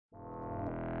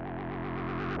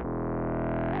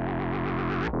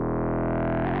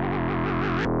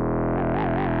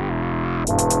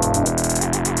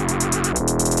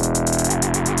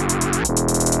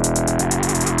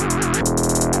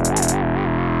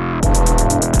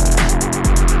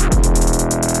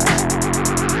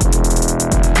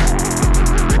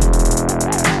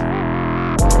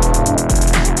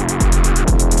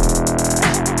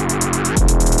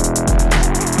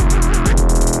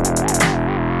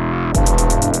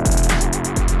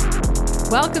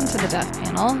Welcome to the Death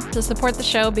Panel. To support the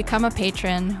show, become a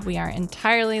patron. We are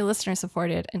entirely listener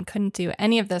supported and couldn't do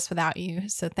any of this without you,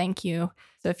 so thank you.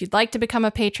 So if you'd like to become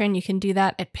a patron, you can do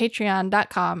that at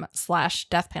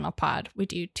patreon.com/deathpanelpod. We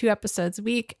do 2 episodes a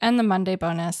week, and the Monday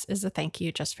bonus is a thank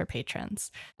you just for patrons.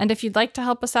 And if you'd like to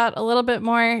help us out a little bit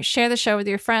more, share the show with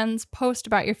your friends, post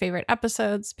about your favorite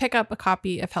episodes, pick up a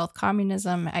copy of Health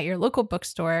Communism at your local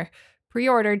bookstore,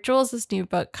 pre-order Jules' new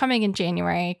book coming in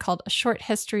January called A Short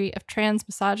History of Trans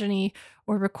Misogyny,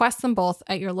 or request them both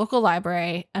at your local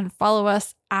library, and follow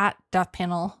us at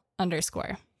deathpanel_.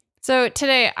 So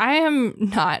today I am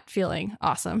not feeling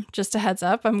awesome. Just a heads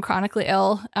up, I'm chronically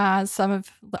ill, as some of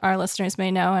our listeners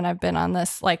may know, and I've been on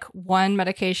this one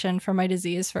medication for my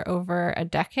disease for over a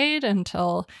decade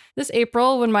until this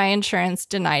April when my insurance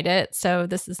denied it. So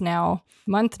this is now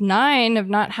month 9 of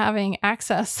not having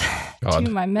access to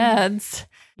my meds.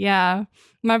 Yeah,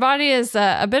 my body is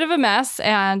a bit of a mess,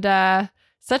 and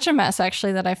such a mess,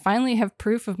 actually, that I finally have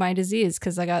proof of my disease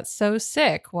because I got so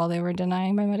sick while they were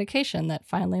denying my medication that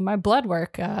finally my blood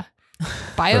work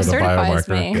biocertifies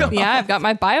me. Yeah, I've got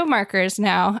my biomarkers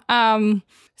now.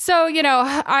 So,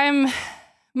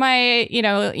 my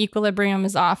equilibrium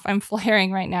is off. I'm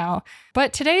flaring right now.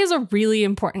 But today is a really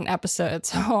important episode,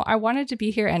 so I wanted to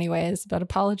be here anyways, but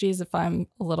apologies if I'm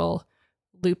a little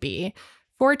loopy.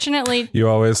 Fortunately, you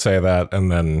always say that,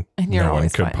 and then no one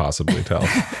could possibly tell.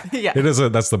 Yeah,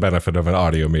 that's the benefit of an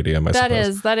audio medium, I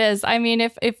suppose. That is. I mean,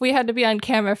 if we had to be on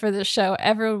camera for this show,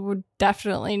 everyone would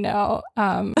definitely know.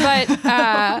 But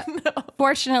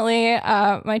fortunately,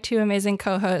 my 2 amazing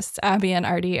co-hosts, Abby and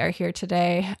Artie, are here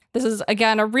today. This is,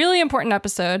 again, a really important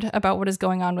episode about what is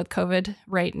going on with COVID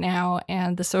right now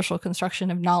and the social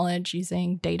construction of knowledge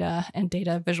using data and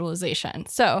data visualization.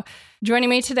 So joining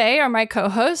me today are my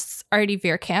co-hosts, Artie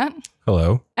Vierkant.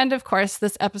 Hello. And of course,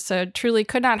 this episode truly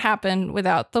could not happen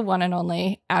without the one and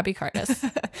only Abby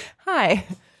Cardis. Hi.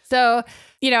 So,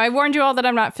 I warned you all that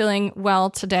I'm not feeling well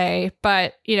today,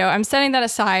 but, I'm setting that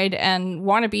aside and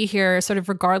want to be here sort of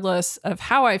regardless of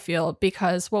how I feel,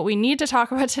 because what we need to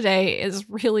talk about today is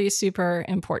really super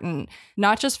important,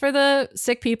 not just for the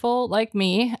sick people like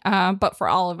me, but for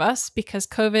all of us, because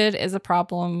COVID is a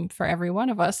problem for every one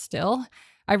of us still.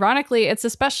 Ironically, it's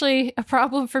especially a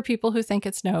problem for people who think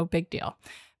it's no big deal.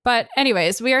 But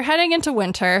anyways, we are heading into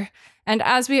winter, and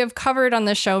as we have covered on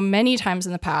this show many times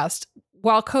in the past,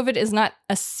 while COVID is not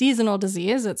a seasonal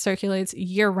disease, it circulates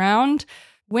year-round,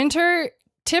 winter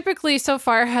typically so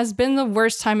far has been the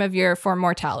worst time of year for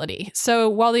mortality. So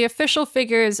while the official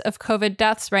figures of COVID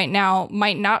deaths right now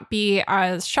might not be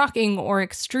as shocking or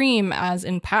extreme as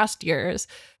in past years,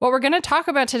 what we're going to talk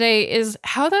about today is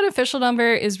how that official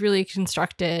number is really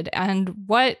constructed and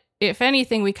what, if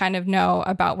anything, we kind of know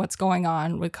about what's going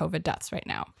on with COVID deaths right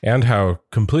now. And how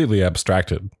completely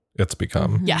abstracted it's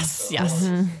become. Yes.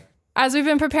 Mm-hmm. As we've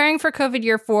been preparing for COVID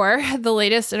Year 4, the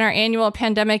latest in our annual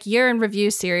Pandemic Year in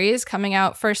Review series, coming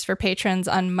out first for patrons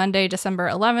on Monday, December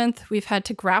 11th, we've had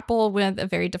to grapple with a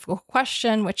very difficult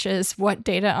question, which is what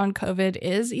data on COVID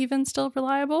is even still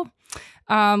reliable?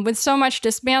 With so much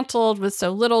dismantled, with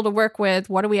so little to work with,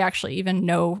 what do we actually even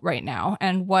know right now?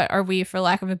 And what are we, for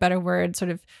lack of a better word,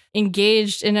 sort of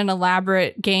engaged in an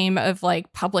elaborate game of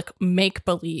public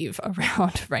make-believe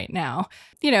around right now?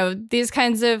 These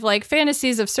kinds of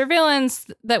fantasies of surveillance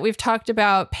that we've talked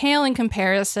about pale in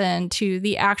comparison to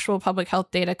the actual public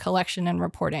health data collection and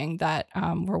reporting that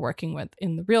we're working with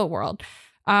in the real world.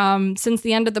 Since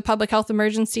the end of the public health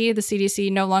emergency, the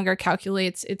CDC no longer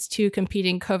calculates its 2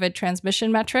 competing COVID transmission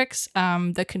metrics,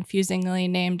 the confusingly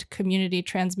named community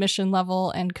transmission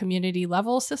level and community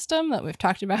level system that we've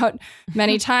talked about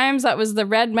many times. That was the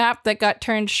red map that got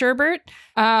turned sherbet.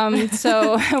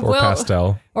 Pastel.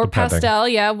 Or pastel,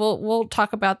 yeah, we'll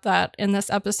talk about that in this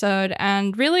episode.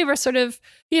 And really, we're sort of,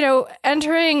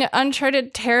 entering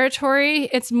uncharted territory.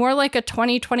 It's more like a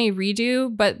 2020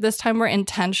 redo, but this time we're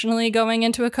intentionally going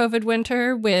into a COVID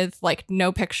winter with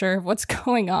no picture of what's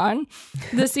going on.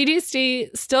 The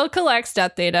CDC still collects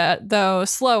death data, though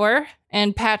slower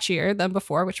and patchier than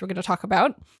before, which we're going to talk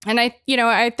about. And I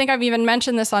think I've even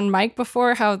mentioned this on mic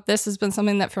before, how this has been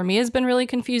something that for me has been really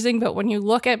confusing. But when you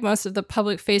look at most of the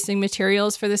public-facing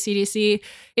materials for the CDC,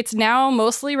 it's now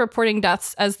mostly reporting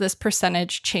deaths as this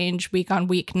percentage change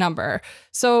week-on-week number.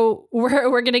 So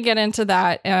we're going to get into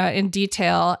that in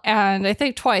detail. And I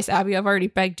think twice, Abby, I've already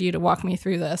begged you to walk me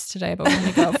through this today, but we're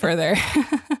going to go further.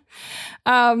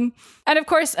 And of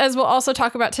course, as we'll also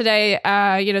talk about today,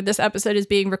 this episode is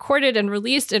being recorded and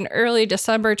released in early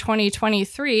December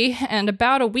 2023. And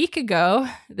about a week ago,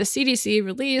 the CDC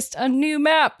released a new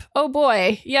map. Oh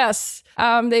boy, yes.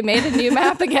 They made a new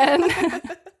map again.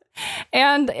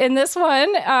 And in this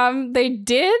one, they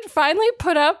did finally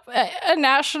put up a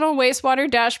national wastewater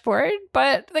dashboard.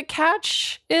 But the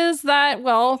catch is that,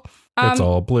 well, it's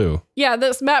all blue. Yeah,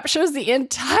 this map shows the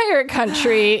entire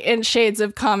country in shades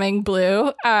of calming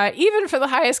blue, even for the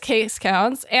highest case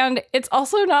counts. And it's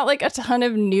also not like a ton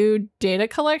of new data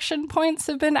collection points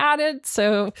have been added.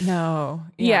 So no,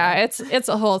 yeah, it's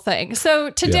a whole thing. So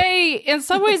today, in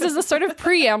some ways, is a sort of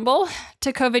preamble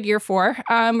to COVID year 4.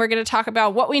 We're going to talk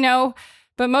about what we know,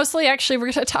 but mostly actually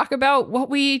we're going to talk about what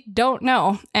we don't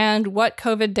know and what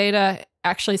COVID data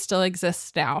actually still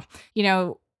exists now. You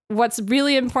know, what's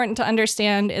really important to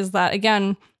understand is that,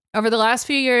 again, over the last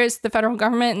few years, the federal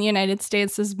government in the United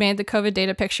States has made the COVID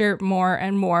data picture more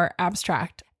and more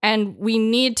abstract. And we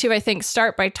need to, I think,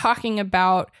 start by talking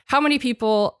about how many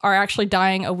people are actually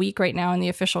dying a week right now in the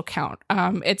official count.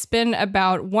 It's been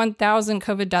about 1,000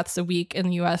 COVID deaths a week in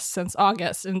the US since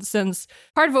August. And since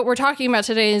part of what we're talking about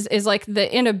today is like the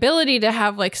inability to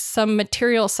have like some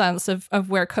material sense of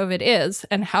where COVID is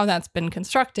and how that's been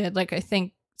constructed, like I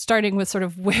think starting with sort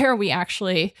of where we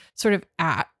actually sort of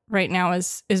at right now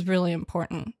is really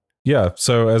important. Yeah.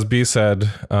 So as B said,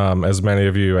 as many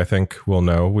of you, I think, will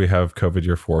know, we have COVID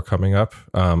year 4 coming up.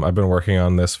 I've been working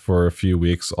on this for a few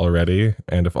weeks already.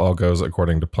 And if all goes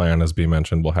according to plan, as B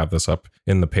mentioned, we'll have this up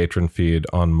in the patron feed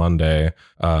on Monday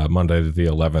the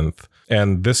 11th.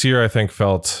 And this year, I think,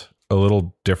 felt a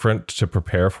little different to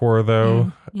prepare for,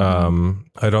 though.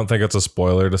 I don't think it's a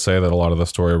spoiler to say that a lot of the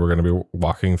story we're going to be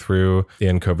walking through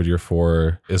in COVID year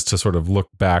 4 is to sort of look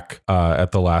back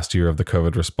at the last year of the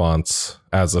COVID response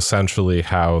as essentially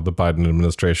how the Biden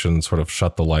administration sort of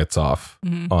shut the lights off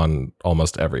on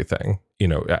almost everything. You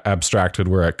know, abstracted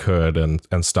where it could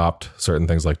and stopped certain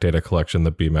things like data collection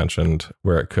that B mentioned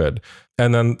where it could.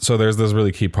 And then, so there's this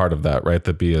really key part of that, right,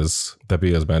 that B is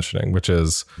mentioning, which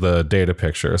is the data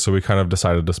picture. So we kind of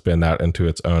decided to spin that into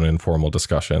its own informal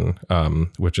discussion,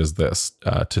 which is this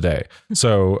today.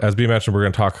 So as B mentioned, we're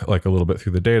going to talk like a little bit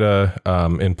through the data,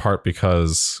 in part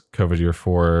because COVID year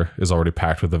 4 is already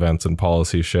packed with events and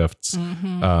policy shifts.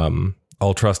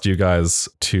 I'll trust you guys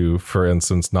to, for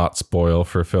instance, not spoil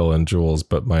for Phil and Jules,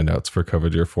 but my notes for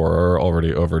COVID year 4 are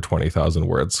already over 20,000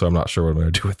 words. So I'm not sure what I'm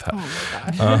going to do with that.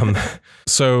 Oh my gosh.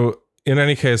 So in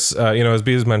any case, as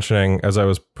B is mentioning, as I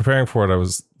was preparing for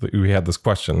it, we had this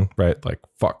question, right? Like,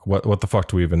 fuck, what the fuck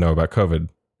do we even know about COVID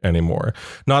anymore?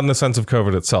 Not in the sense of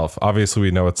COVID itself. Obviously,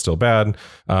 we know it's still bad.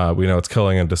 We know it's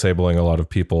killing and disabling a lot of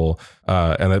people.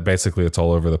 And that basically it's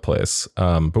all over the place.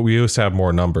 But we used to have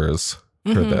more numbers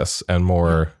for this and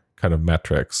more kind of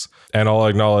metrics. And I'll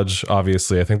acknowledge,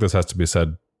 obviously, I think this has to be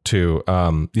said too.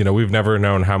 We've never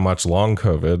known how much long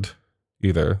COVID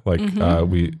either. Like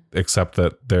we accept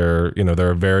that there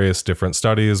are various different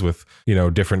studies with,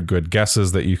 different good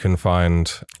guesses that you can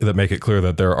find that make it clear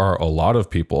that there are a lot of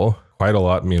people, quite a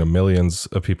lot, millions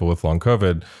of people with long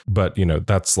COVID. But,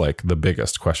 that's like the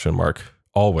biggest question mark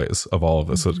always of all of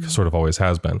this. It sort of always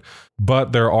has been.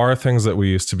 But there are things that we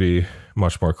used to be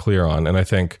much more clear on. And I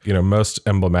think, most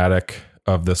emblematic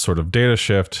of this sort of data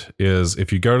shift is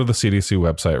if you go to the CDC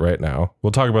website right now,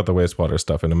 we'll talk about the wastewater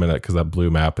stuff in a minute because that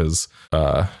blue map is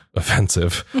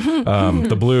offensive.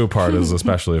 The blue part is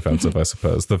especially offensive, I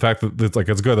suppose. The fact that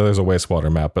it's good that there's a wastewater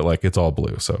map, but like it's all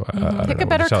blue. So I don't pick know a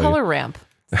better color you. ramp.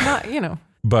 Not,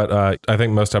 But I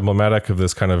think most emblematic of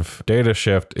this kind of data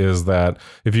shift is that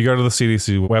if you go to the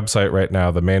CDC website right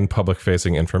now, the main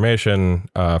public-facing information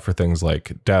for things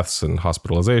like deaths and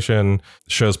hospitalization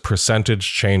shows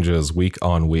percentage changes week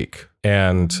on week.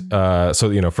 And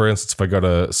so, for instance, if I go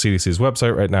to CDC's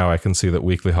website right now, I can see that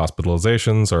weekly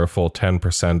hospitalizations are a full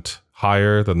 10%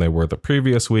 higher than they were the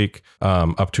previous week,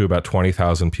 up to about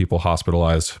 20,000 people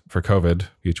hospitalized for COVID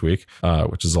each week,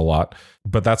 which is a lot.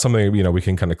 But that's something, we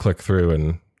can kind of click through,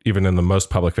 and even in the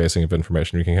most public facing of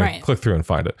information, you can kind of click through and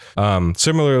find it.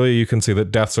 Similarly, you can see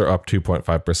that deaths are up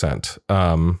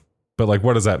 2.5%. But like,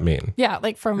 what does that mean? Yeah,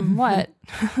 like from what?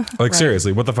 Like,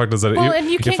 seriously, what the fuck does that? Well, and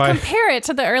you can't compare it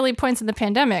to the early points in the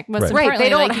pandemic. Right. They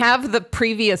don't have the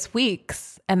previous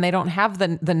weeks, and they don't have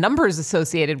the numbers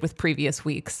associated with previous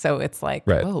weeks. So it's like,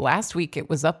 last week it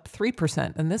was up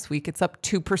 3%, and this week it's up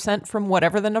 2% from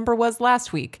whatever the number was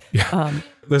last week. Yeah.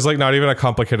 There's like not even a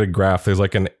complicated graph. There's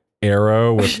like an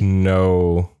arrow with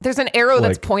no... There's an arrow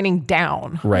that's pointing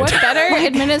down. Right. What better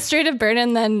administrative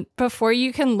burden than before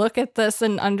you can look at this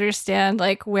and understand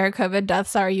like where COVID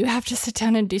deaths are, you have to sit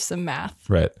down and do some math.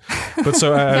 Right. But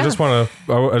so I just want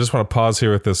to pause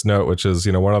here with this note, which is,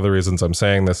 one of the reasons I'm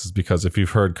saying this is because if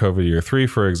you've heard COVID year 3,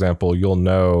 for example, you'll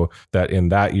know that in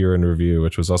that year in review,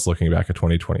 which was us looking back at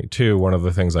 2022, one of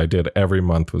the things I did every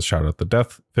month was shout out the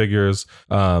death figures,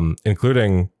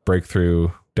 including breakthrough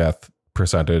death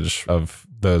percentage of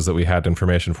those that we had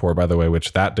information for, by the way,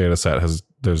 which that data set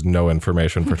there's no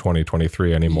information for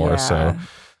 2023 anymore. So,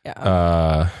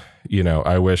 I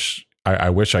wish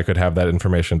I could have that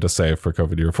information to say for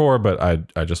COVID year 4, but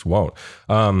I just won't.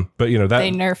 But that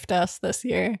they nerfed us this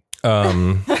year.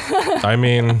 I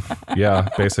mean, yeah,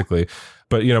 basically.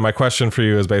 But my question for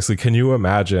you is basically, can you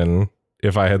imagine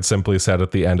if I had simply said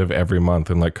at the end of every month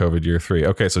in like COVID year 3,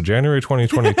 okay, so January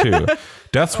 2022,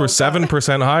 deaths were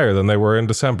 7% higher than they were in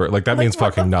December. Like that means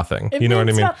fucking nothing. You know what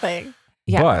I mean? Nothing.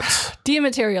 Yeah. But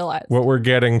dematerialized. What we're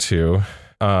getting to,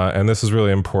 and this is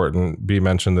really important, B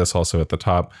mentioned this also at the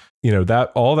top,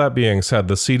 that all that being said,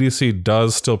 the CDC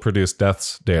does still produce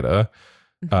deaths data.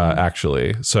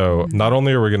 Actually. So not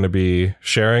only are we going to be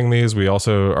sharing these, we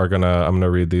also are I'm going to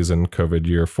read these in COVID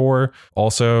year 4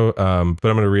 also. But I'm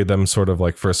going to read them sort of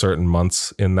like for certain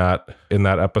months in that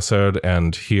episode.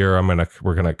 And here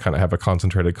we're going to kind of have a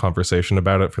concentrated conversation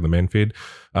about it for the main feed.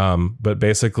 But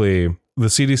basically the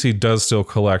CDC does still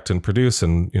collect and produce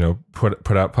and,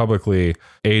 put out publicly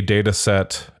a data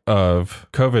set of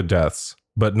COVID deaths,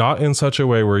 but not in such a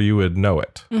way where you would know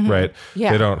it, right?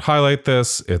 Yeah. They don't highlight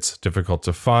this. It's difficult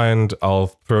to find. I'll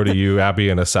throw to you, Abby,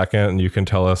 in a second, and you can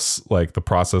tell us like the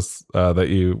process that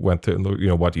you went through and,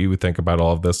 what you would think about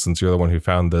all of this since you're the one who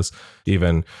found this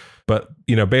even. But,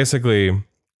 basically,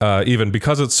 even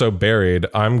because it's so buried,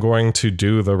 I'm going to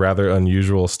do the rather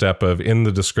unusual step of in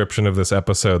the description of this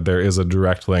episode, there is a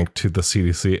direct link to the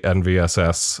CDC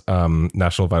NVSS,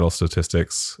 National Vital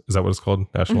Statistics. Is that what it's called?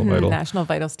 National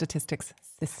Vital Statistics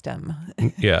System.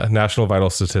 Yeah. National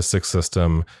Vital Statistics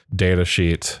System data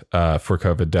sheet for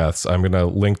COVID deaths. I'm going to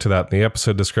link to that in the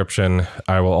episode description.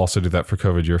 I will also do that for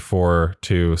COVID year 4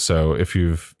 too. So if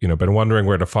you've, been wondering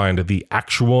where to find the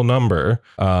actual number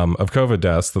of COVID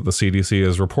deaths that the CDC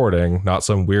is reporting, not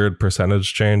some weird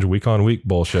percentage change week on week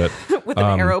bullshit. With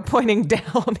an arrow pointing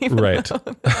down. Right.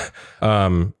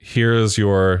 Here's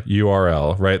your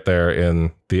URL right there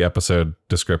in the episode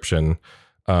description.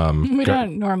 We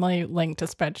don't normally link to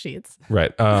spreadsheets.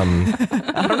 Right.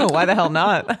 I don't know why the hell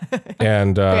not.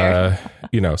 And,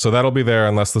 so that'll be there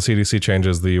unless the CDC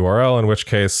changes the URL, in which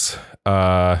case,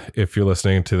 if you're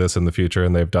listening to this in the future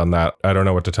and they've done that, I don't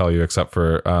know what to tell you except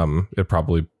for it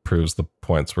probably proves the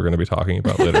points we're going to be talking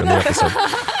about later in the episode.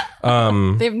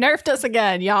 They've nerfed us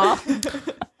again, y'all.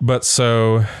 But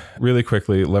so really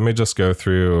quickly, let me just go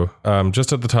through,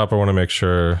 just at the top, I want to make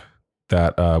sure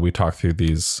that we talk through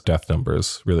these death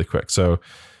numbers really quick. So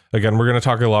again, we're going to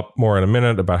talk a lot more in a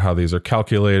minute about how these are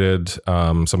calculated,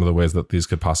 some of the ways that these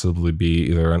could possibly be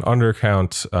either an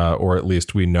undercount, or at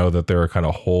least we know that there are kind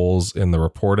of holes in the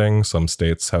reporting. Some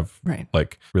states have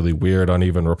like really weird,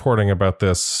 uneven reporting about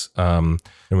this. And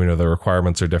we know the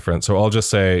requirements are different. So I'll just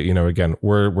say, again,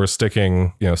 we're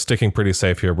sticking pretty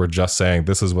safe here. We're just saying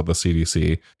this is what the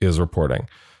CDC is reporting.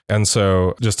 And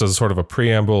so just as sort of a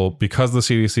preamble, because the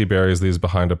CDC buries these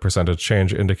behind a percentage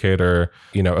change indicator,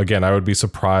 again, I would be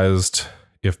surprised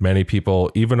if many people,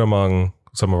 even among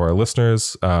some of our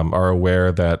listeners, are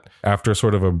aware that after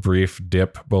sort of a brief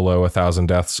dip below 1,000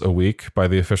 deaths a week by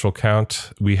the official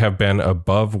count, we have been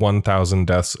above 1,000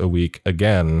 deaths a week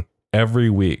again every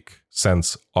week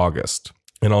since August.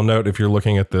 And I'll note, if you're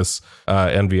looking at this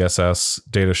NVSS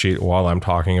data sheet while I'm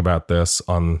talking about this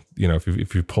on,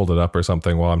 if you pulled it up or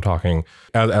something while I'm talking,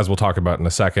 as we'll talk about in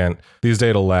a second, these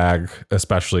data lag,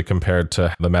 especially compared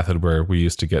to the method where we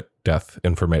used to get death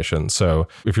information. So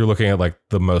if you're looking at like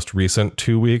the most recent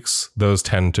 2 weeks, those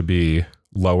tend to be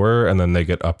lower and then they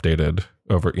get updated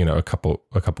over, a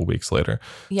couple weeks later.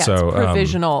 Yeah, so, it's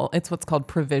provisional. It's what's called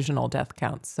provisional death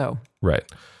counts. So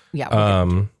right. Yeah.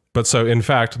 But so, in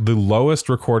fact, the lowest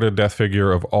recorded death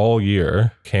figure of all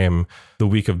year came the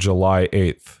week of July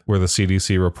 8th, where the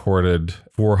CDC reported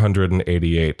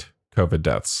 488 COVID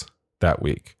deaths that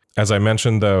week. As I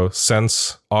mentioned, though,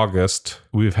 since August,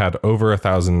 we've had over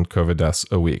 1,000 COVID deaths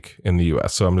a week in the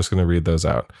U.S. So I'm just going to read those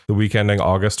out. The week ending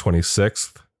August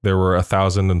 26th, there were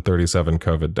 1,037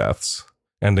 COVID deaths.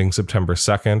 Ending September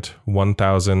 2nd,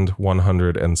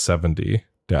 1,170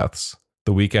 deaths.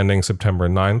 The week ending September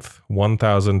 9th,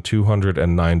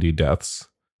 1,290 deaths.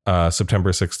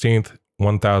 September 16th,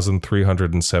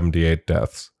 1,378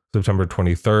 deaths. September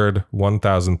 23rd,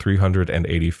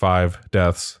 1,385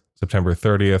 deaths. September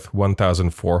 30th,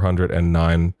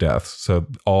 1,409 deaths. So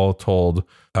all told,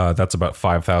 that's about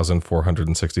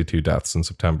 5,462 deaths in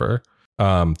September.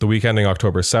 The week ending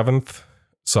October 7th,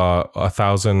 saw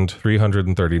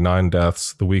 1,339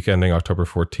 deaths. The week ending October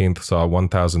 14th saw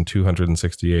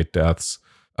 1,268 deaths.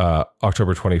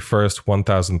 October 21st,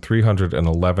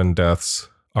 1,311 deaths.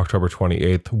 October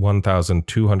 28th,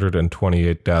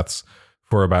 1,228 deaths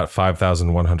for about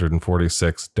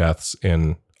 5,146 deaths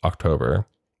in October.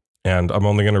 And I'm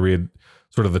only going to read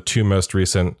sort of the two most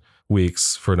recent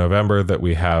weeks for November that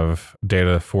we have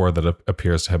data for that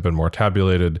appears to have been more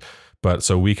tabulated. But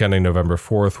so week ending November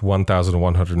 4th,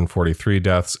 1,143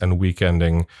 deaths, and week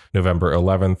ending November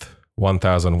 11th,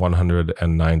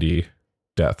 1,190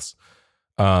 deaths.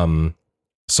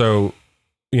 So,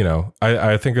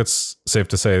 I think it's safe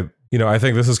to say, I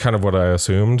think this is kind of what I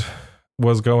assumed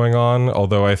was going on.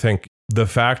 Although I think the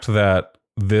fact that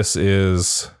this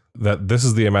is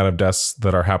the amount of deaths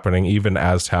that are happening, even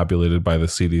as tabulated by the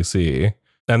CDC,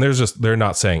 and they're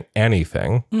not saying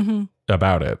anything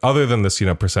about it other than this,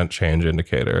 percent change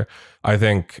indicator, I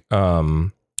think,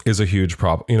 is a huge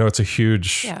problem. It's a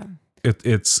huge,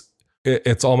 it's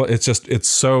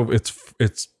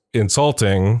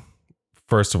insulting,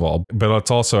 first of all, but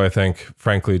it's also, I think,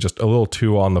 frankly, just a little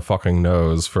too on the fucking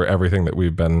nose for everything that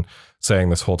we've been saying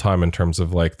this whole time, in terms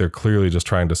of like, they're clearly just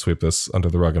trying to sweep this under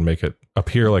the rug and make it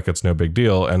appear like it's no big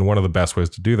deal. And one of the best ways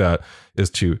to do that is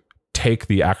to take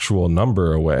the actual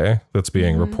number away that's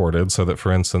being reported, so that,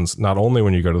 for instance, not only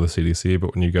when you go to the CDC,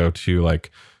 but when you go to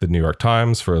like the New York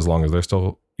Times, for as long as they're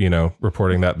still,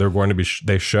 reporting that, they're going to be,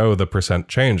 they show the percent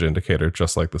change indicator,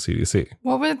 just like the CDC.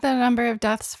 What were the number of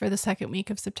deaths for the second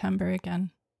week of September again?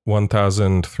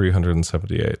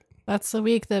 1,378. That's the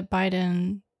week that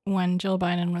when Jill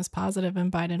Biden was positive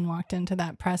and Biden walked into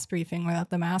that press briefing without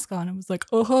the mask on and was like,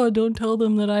 oh, don't tell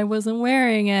them that I wasn't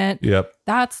wearing it. Yep.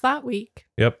 That's that week.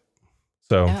 Yep.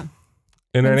 So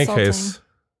in any case,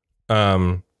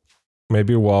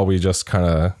 maybe while we just kind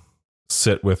of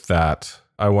sit with that,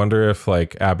 I wonder if,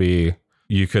 like, Abby,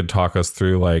 you could talk us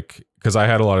through, like, because I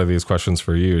had a lot of these questions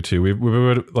for you too. We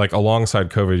would, like, alongside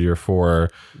COVID year 4,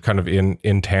 kind of in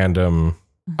tandem,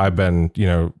 I've been,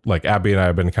 like, Abby and I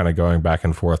have been kind of going back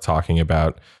and forth talking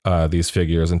about these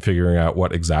figures and figuring out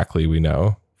what exactly we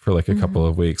know for like a couple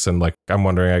of weeks. And like, I'm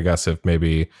wondering, I guess, if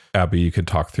maybe, Abby, you could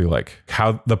talk through like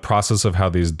how the process of how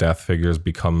these death figures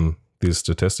become these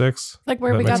statistics, like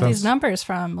where we got these numbers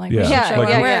from. Like,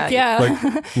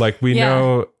 yeah. Like we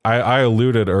know, I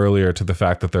alluded earlier to the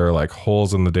fact that there are like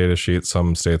holes in the data sheet.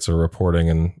 Some states are reporting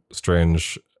in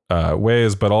strange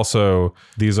ways, but also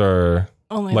these are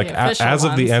only like as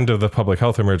of the end of the public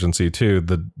health emergency too,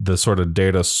 the sort of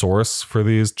data source for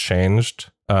these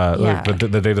changed.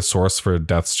 The data source for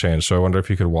deaths changed. So I wonder if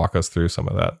you could walk us through some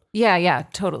of that. Yeah,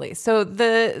 totally. So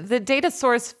the data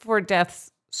source for deaths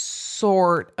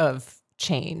sort of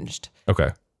changed.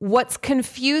 Okay. What's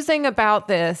confusing about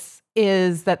this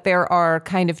is that there are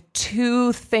kind of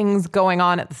two things going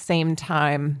on at the same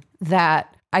time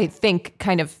that I think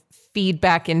kind of feed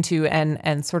back into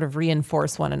and sort of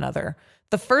reinforce one another.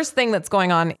 The first thing that's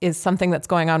going on is something that's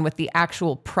going on with the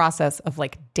actual process of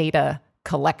like data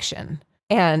collection.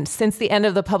 And since the end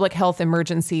of the public health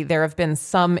emergency, there have been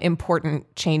some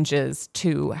important changes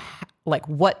to like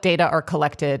what data are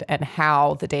collected and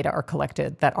how the data are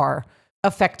collected that are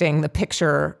affecting the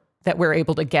picture that we're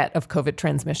able to get of COVID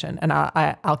transmission. And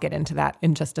I'll get into that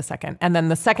in just a second. And then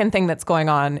the second thing that's going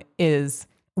on is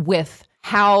with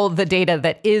how the data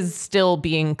that is still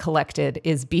being collected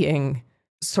is being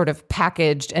sort of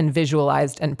packaged and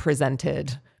visualized and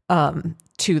presented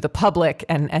to the public.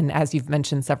 And as you've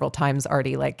mentioned several times,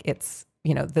 Artie, like it's,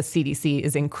 the CDC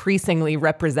is increasingly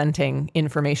representing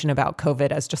information about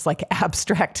COVID as just like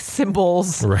abstract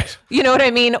symbols. Right. You know what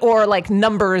I mean? Or like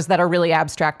numbers that are really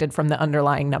abstracted from the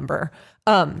underlying number.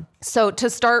 So to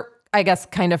start, I guess,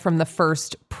 kind of from the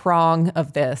first prong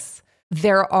of this,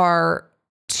 there are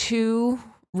two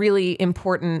really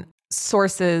important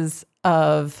sources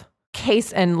of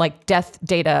case and like death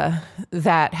data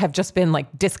that have just been like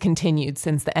discontinued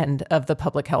since the end of the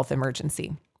public health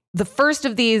emergency. The first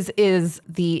of these is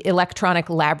the electronic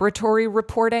laboratory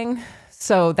reporting.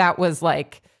 So that was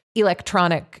like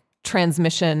electronic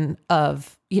transmission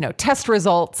of, test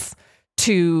results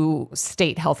to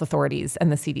state health authorities and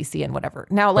the CDC and whatever.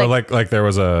 Now, like there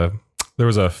was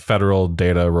a federal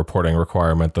data reporting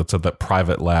requirement that said that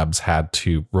private labs had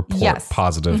to report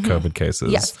positive COVID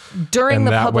cases. Yes.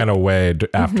 That went away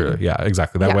after. Yeah,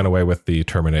 exactly. That went away with the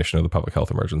termination of the public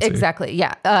health emergency. Exactly.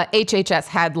 Yeah. HHS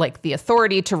had like the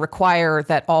authority to require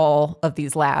that all of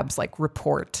these labs like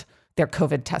report their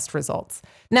COVID test results.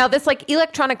 Now, this like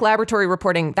electronic laboratory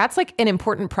reporting, that's like an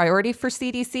important priority for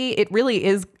CDC. It really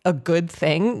is a good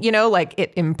thing, like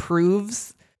it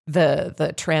improves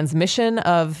the transmission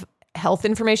of health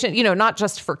information, not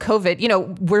just for COVID.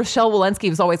 Rochelle Walensky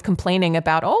was always complaining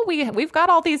about, we've got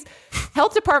all these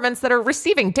health departments that are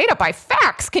receiving data by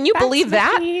fax. Can you believe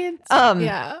that?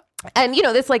 And, you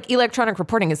know, this like electronic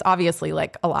reporting is obviously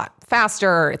like a lot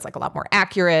faster. It's like a lot more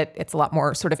accurate. It's a lot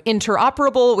more sort of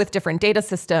interoperable with different data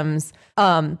systems.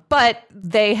 But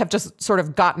they have just sort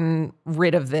of gotten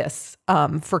rid of this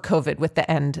for COVID with the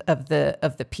end of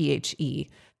the PHE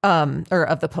or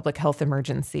of the public health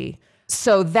emergency.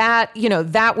 So that, you know,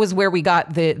 that was where we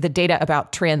got the data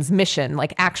about transmission,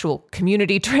 like actual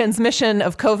community transmission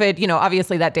of COVID. You know,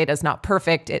 obviously that data is not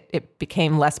perfect. It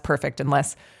became less perfect and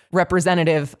less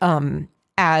representative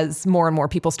as more and more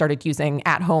people started using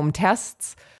at-home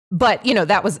tests. But, you know,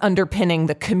 that was underpinning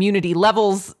the community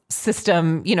levels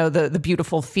system, you know, the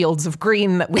beautiful fields of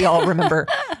green that we all remember.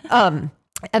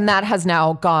 And that has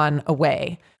now gone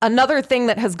away. Another thing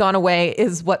that has gone away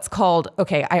is what's called,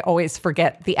 okay, I always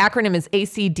forget. The acronym is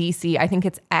ACDC. I think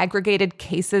it's Aggregated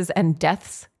Cases and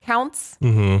Deaths Counts.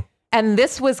 Mm-hmm. And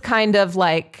this was kind of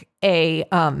like a...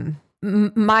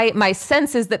 My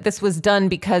sense is that this was done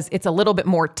because it's a little bit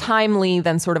more timely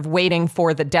than sort of waiting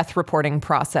for the death reporting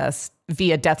process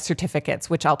via death certificates,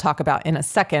 which I'll talk about in a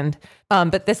second.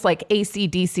 But this like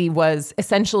ACDC was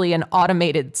essentially an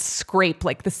automated scrape.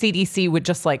 Like the CDC would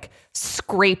just like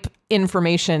scrape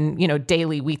information, you know,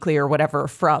 daily, weekly or whatever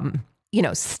from, you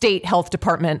know, state health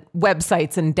department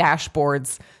websites and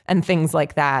dashboards and things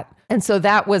like that. And so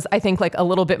that was, I think, like a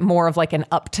little bit more of like an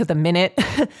up to the minute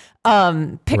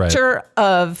picture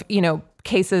of, you know,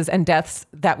 cases and deaths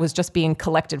that was just being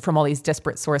collected from all these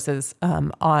disparate sources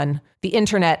on the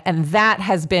internet. And that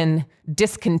has been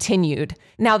discontinued.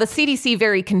 Now, the CDC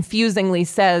very confusingly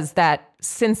says that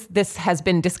since this has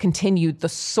been discontinued, the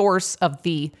source of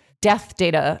the death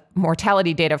data,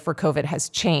 mortality data for COVID has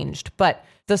changed. But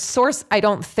the source,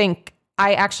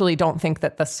 I actually don't think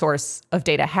that the source of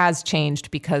data has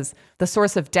changed, because the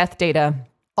source of death data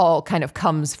all kind of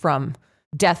comes from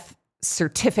death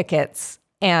certificates.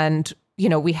 And, you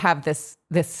know, we have this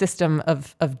system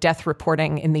of death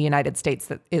reporting in the United States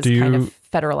that is kind of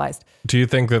federalized. Do you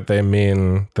think that they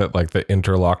mean that like the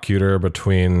interlocutor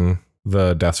between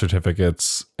the death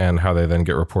certificates and how they then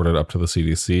get reported up to the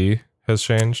CDC has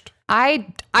changed? I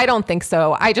don't think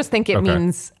so. I just think it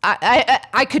means,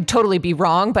 I could totally be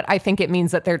wrong, but I think it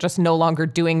means that they're just no longer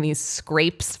doing these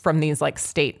scrapes from these like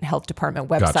state health department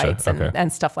websites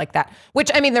and stuff like that, which,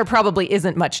 I mean, there probably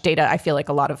isn't much data. I feel like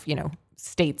a lot of, you know,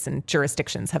 states and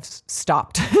jurisdictions have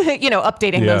stopped, you know,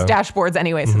 updating those dashboards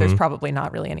anyway. So there's probably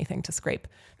not really anything to scrape.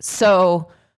 So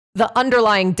the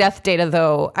underlying death data,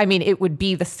 though, I mean, it would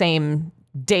be the same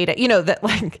data, you know, that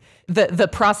like the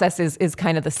process is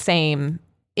kind of the same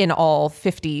in all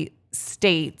 50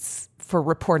 states for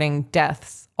reporting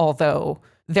deaths, although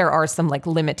there are some like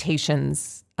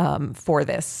limitations for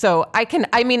this. So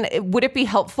would it be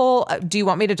helpful? Do you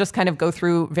want me to just kind of go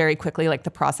through very quickly, like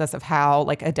the process of how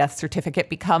like a death certificate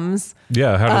becomes?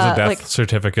 Yeah. How does a death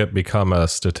certificate become a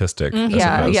statistic?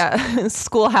 Yeah.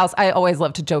 Schoolhouse. I always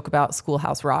love to joke about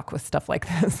Schoolhouse Rock with stuff like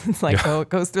this. It's like, it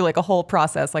goes through like a whole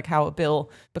process, like how a bill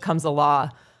becomes a law.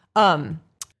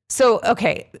 So,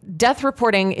 death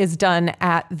reporting is done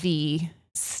at the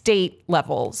state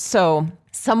level. So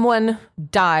someone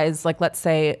dies, like let's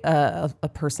say a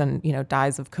person, you know,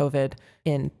 dies of COVID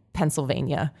in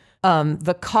Pennsylvania.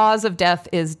 The cause of death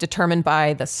is determined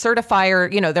by the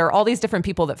certifier. You know, there are all these different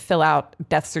people that fill out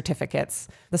death certificates.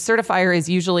 The certifier is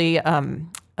usually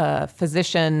a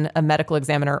physician, a medical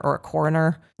examiner, or a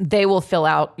coroner. They will fill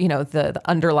out, you know, the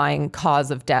underlying cause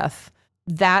of death.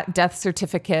 That death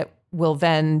certificate will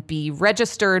then be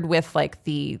registered with like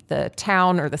the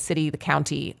town or the city, the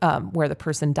county where the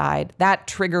person died. That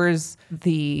triggers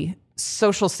the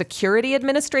Social Security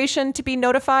Administration to be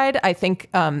notified. I think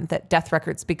that death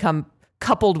records become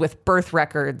coupled with birth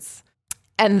records.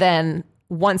 And then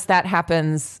once that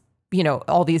happens, you know,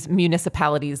 all these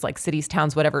municipalities like cities,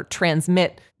 towns, whatever,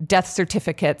 transmit death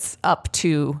certificates up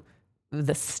to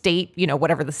the state, you know,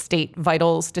 whatever the state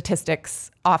vital statistics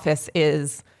office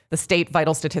is. The state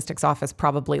vital statistics office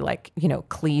probably like, you know,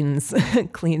 cleans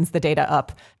the data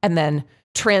up and then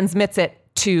transmits it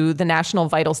to the National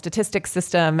Vital Statistics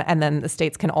System. And then the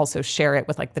states can also share it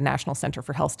with like the National Center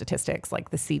for Health Statistics,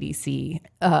 like the CDC,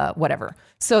 whatever.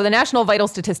 So the National Vital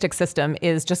Statistics System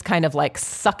is just kind of like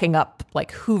sucking up,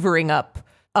 like hoovering up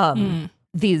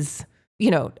these,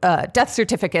 you know, death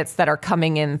certificates that are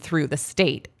coming in through the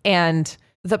state. And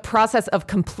the process of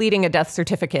completing a death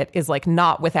certificate is like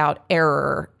not without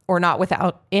error or not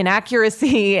without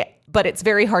inaccuracy, but it's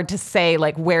very hard to say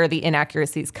like where the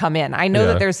inaccuracies come in. I know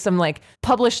that there's some like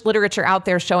published literature out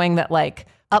there showing that like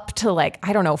up to like,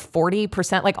 I don't know,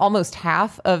 40%, like almost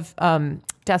half of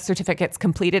death certificates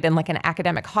completed in like an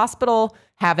academic hospital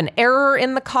have an error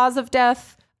in the cause of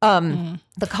death.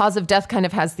 The cause of death kind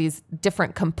of has these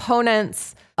different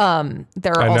components.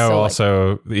 There are I know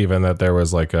also even that there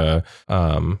was like a,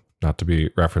 not to be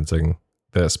referencing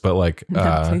this, but like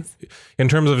in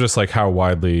terms of just like how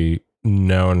widely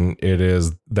known it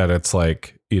is that it's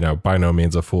like, by no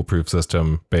means a foolproof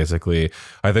system, basically.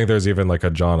 I think there's even like a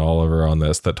John Oliver on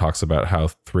this that talks about how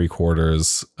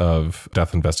 3/4 of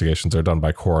death investigations are done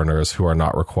by coroners who are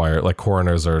not required. Like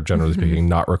coroners are generally speaking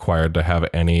not required to have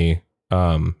any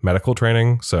medical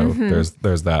training. So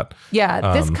there's that.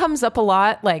 Yeah, this comes up a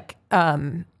lot. Like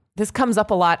this comes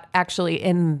up a lot actually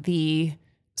in the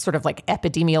sort of like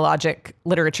epidemiologic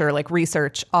literature, like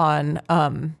research on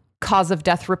cause of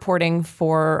death reporting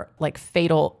for like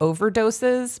fatal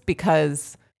overdoses,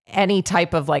 because any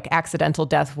type of like accidental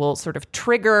death will sort of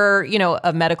trigger,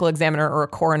 a medical examiner or a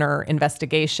coroner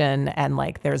investigation. And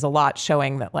like, there's a lot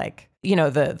showing that like,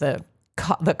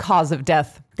 the cause of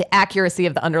death, the accuracy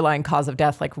of the underlying cause of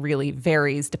death, like really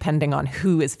varies depending on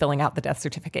who is filling out the death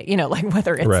certificate, like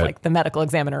whether it's like the medical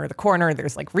examiner or the coroner.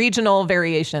 There's like regional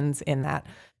variations in that.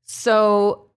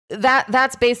 So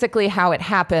that's basically how it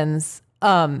happens.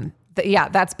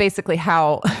 That's basically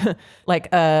how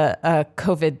like a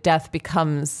COVID death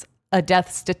becomes a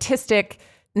death statistic.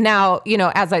 Now,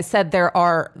 as I said, there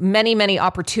are many, many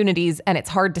opportunities, and it's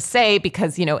hard to say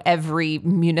because, every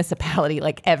municipality,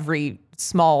 like every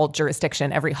small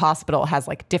jurisdiction, every hospital has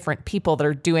like different people that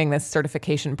are doing this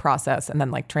certification process and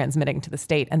then like transmitting to the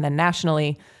state and then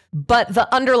nationally. But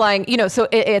the underlying, so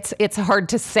it's hard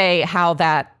to say how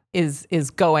that is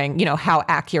going, how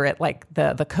accurate like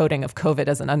the coding of COVID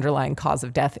as an underlying cause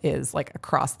of death is like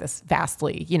across this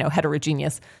vastly,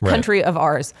 heterogeneous country of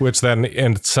ours. Which then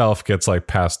in itself gets like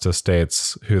passed to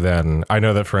states who then, I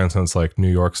know that for instance, like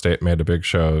New York State made a big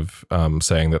show of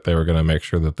saying that they were going to make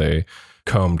sure that they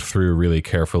combed through really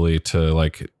carefully to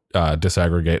like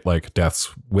disaggregate like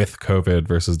deaths with COVID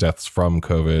versus deaths from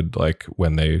COVID, like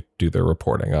when they do their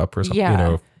reporting up or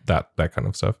something, that kind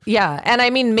of stuff. Yeah. And I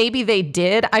mean, maybe they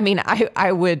did. I mean,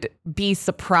 I would be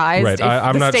surprised if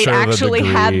I'm the not state sure actually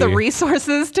had the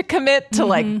resources to commit to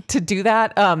like to do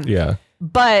that.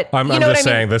 But I'm just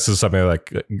saying this is something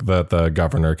like the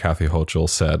governor Kathy Hochul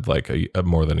said like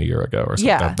more than a year ago or something.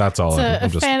 Yeah. That's all. It's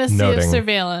I'm just fantasy noting. of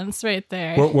surveillance right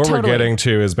there. What we're getting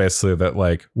to is basically that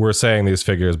like we're saying these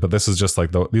figures, but this is just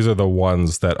like these are the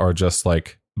ones that are just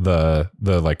like the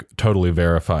like totally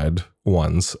verified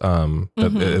ones that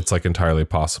it's like entirely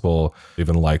possible,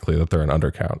 even likely that they're an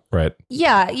undercount, right?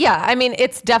 Yeah. I mean,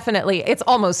 it's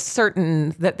almost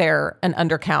certain that they're an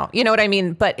undercount. You know what I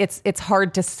mean? But it's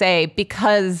hard to say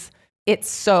because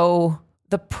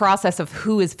the process of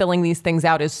who is filling these things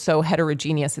out is so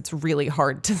heterogeneous. It's really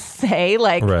hard to say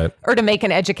or to make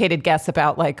an educated guess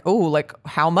about like, oh, like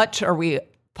how much are we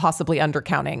possibly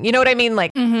undercounting? You know what I mean?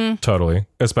 Like totally,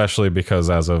 especially because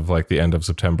as of like the end of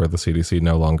September, the CDC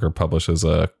no longer publishes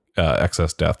a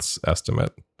excess deaths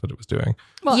estimate that it was doing.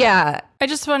 Well, I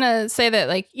just want to say that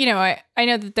like, I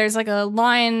know that there's like a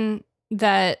line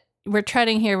that we're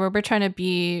treading here where we're trying to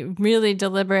be really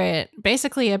deliberate,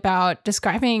 basically about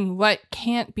describing what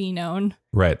can't be known.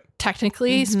 Right.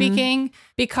 Technically speaking,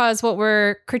 because what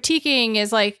we're critiquing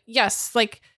is like, yes,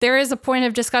 like there is a point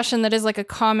of discussion that is like a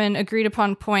common agreed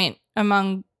upon point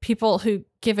among people who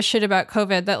give a shit about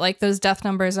COVID that like those death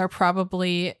numbers are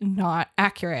probably not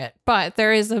accurate. But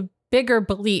there is a bigger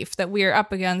belief that we are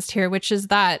up against here, which is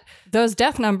that those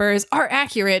death numbers are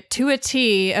accurate to a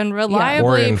T and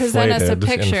reliably present us a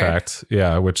picture. In fact,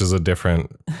 which is a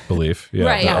different belief.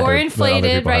 Or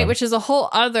inflated, right, which is a whole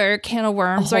other can of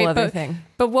worms, right? Other thing.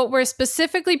 But what we're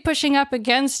specifically pushing up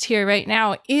against here right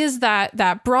now is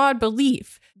that broad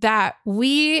belief that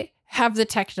we have the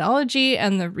technology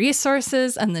and the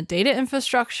resources and the data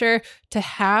infrastructure to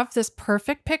have this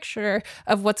perfect picture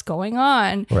of what's going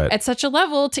on at such a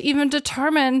level to even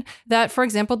determine that, for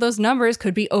example, those numbers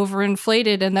could be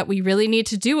overinflated and that we really need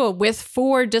to do a with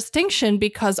for distinction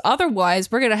because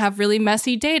otherwise we're going to have really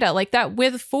messy data. Like that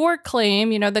with for claim,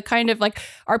 the kind of like,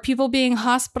 are people being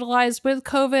hospitalized with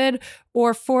COVID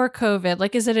or for COVID?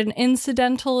 Like, is it an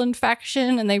incidental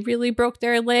infection and they really broke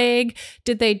their leg?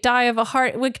 Did they die of a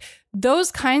heart? Like,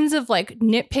 those kinds of like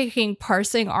nitpicking,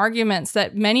 parsing arguments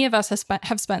that many of us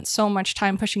have spent so much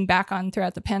time pushing back on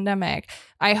throughout the pandemic.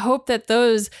 I hope that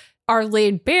those are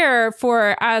laid bare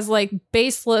for as like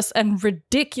baseless and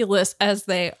ridiculous as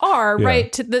they are,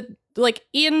 right? To the like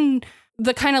in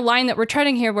the kind of line that we're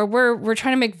treading here where we're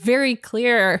trying to make very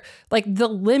clear like the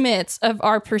limits of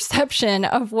our perception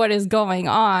of what is going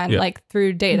on like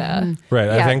through data. Right.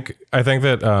 I think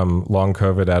that long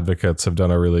COVID advocates have done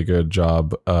a really good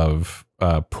job of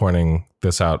pointing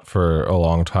this out for a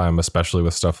long time, especially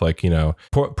with stuff like,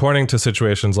 pointing to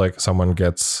situations like someone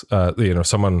gets,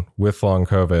 someone with long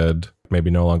COVID maybe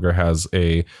no longer has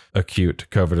a acute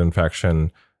COVID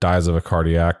infection, dies of a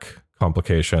cardiac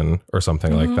complication or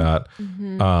something like that.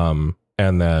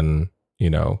 And then,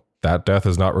 that death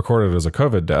is not recorded as a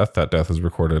COVID death. That death is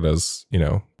recorded as,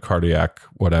 cardiac,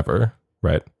 whatever.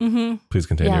 Right. Please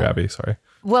continue, Abby. Sorry.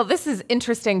 Well, this is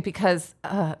interesting because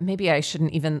maybe I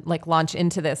shouldn't even launch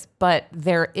into this, but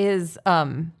there is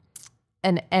an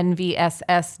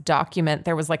NVSS document.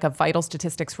 There was a vital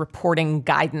statistics reporting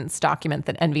guidance document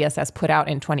that NVSS put out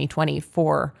in 2020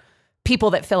 for people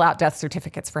that fill out death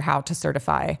certificates for how to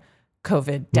certify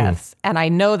COVID deaths. And I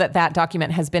know that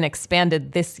document has been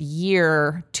expanded this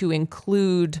year to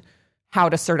include how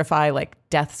to certify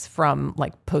deaths from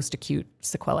post-acute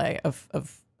sequelae of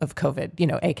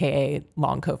COVID, AKA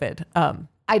long COVID.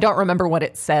 I don't remember what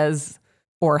it says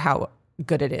or how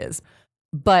good it is,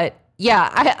 but yeah,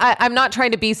 I'm not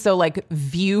trying to be so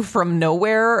view from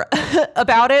nowhere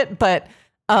about it, but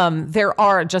there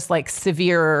are just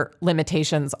severe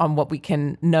limitations on what we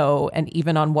can know and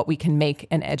even on what we can make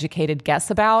an educated guess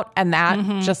about. And that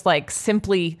just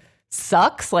simply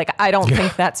sucks. I don't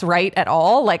think that's right at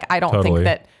all. I don't think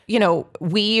that,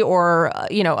 we or,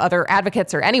 other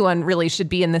advocates or anyone really should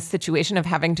be in this situation of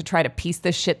having to try to piece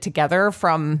this shit together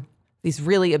from these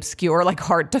really obscure,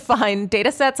 hard to find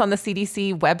data sets on the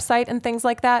CDC website and things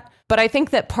like that. But I think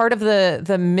that part of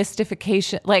the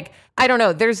mystification, I don't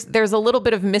know, there's a little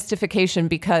bit of mystification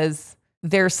because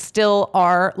there still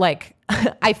are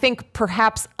I think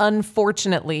perhaps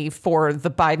unfortunately for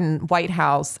the Biden White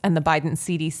House and the Biden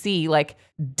CDC,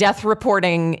 death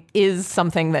reporting is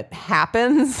something that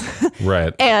happens.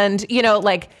 Right. And,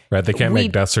 right. They can't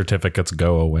make death certificates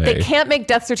go away. They can't make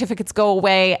death certificates go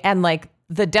away. And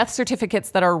the death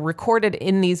certificates that are recorded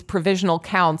in these provisional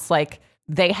counts,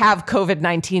 they have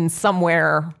COVID-19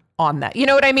 somewhere on that. You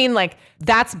know what I mean?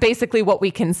 That's basically what we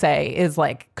can say is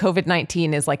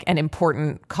COVID-19 is an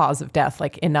important cause of death,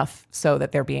 enough so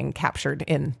that they're being captured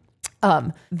in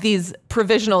these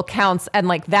provisional counts. And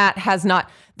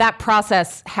that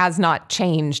process has not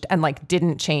changed and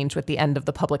didn't change with the end of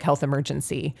the public health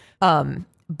emergency.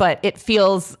 But it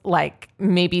feels like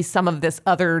maybe some of this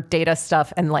other data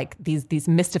stuff and these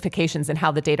mystifications in how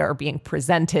the data are being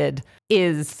presented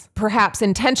is perhaps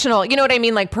intentional. You know what I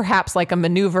mean? Perhaps a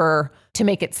maneuver to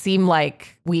make it seem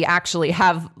like we actually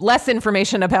have less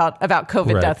information about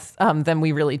COVID deaths than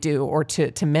we really do, or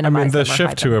to minimize. The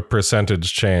shift to a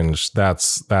percentage change, that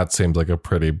seems like a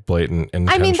pretty blatant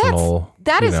intentional.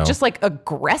 That is just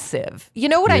aggressive. You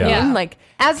know what I mean?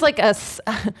 As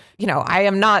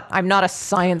I'm not a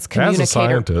science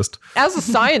communicator. As a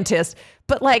scientist,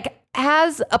 but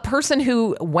as a person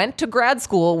who went to grad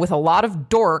school with a lot of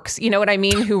dorks, you know what I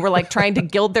mean, who were trying to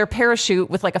gild their parachute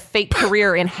with a fake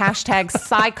career in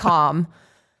 #SciComm,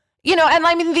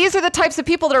 and these are the types of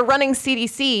people that are running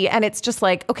CDC, and it's just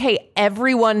okay,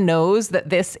 everyone knows that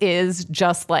this is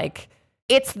just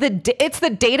it's the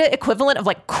data equivalent of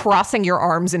crossing your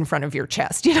arms in front of your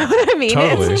chest. You know what I mean?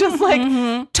 Totally. It's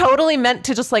just totally meant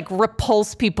to just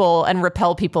repulse people and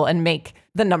repel people and make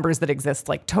the numbers that exist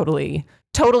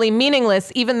totally meaningless,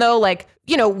 even though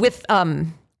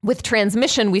with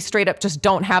transmission, we straight up just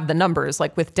don't have the numbers.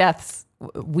 With deaths,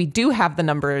 we do have the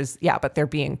numbers. Yeah. But they're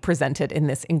being presented in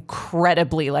this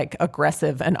incredibly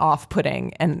aggressive and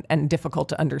off-putting and difficult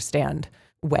to understand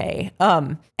way.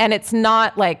 And it's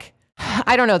not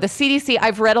I don't know, the CDC,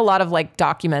 I've read a lot of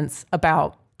documents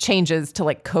about changes to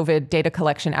COVID data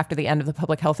collection after the end of the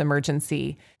public health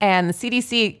emergency. And the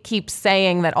CDC keeps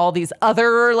saying that all these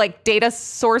other data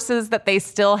sources that they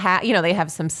still have, they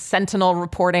have some Sentinel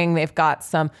reporting. They've got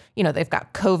some, they've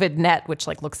got COVIDnet, which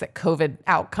looks at COVID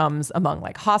outcomes among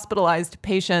hospitalized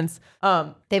patients.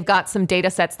 They've got some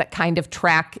data sets that kind of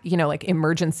track,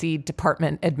 emergency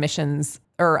department admissions,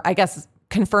 or I guess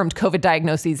confirmed COVID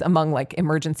diagnoses among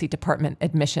emergency department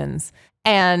admissions.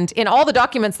 And in all the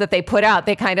documents that they put out,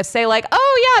 they kind of say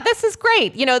oh yeah, this is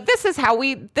great. This is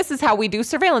how we do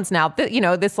surveillance now.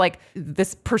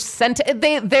 This percent,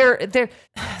 they're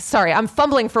sorry, I'm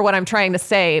fumbling for what I'm trying to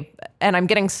say. And I'm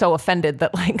getting so offended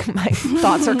that my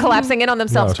thoughts are collapsing in on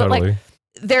themselves. No, totally.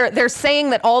 But they're saying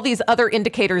that all these other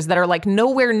indicators that are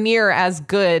nowhere near as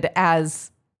good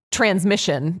as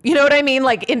transmission, you know what I mean?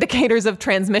 Indicators of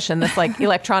transmission, that's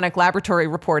electronic laboratory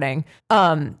reporting.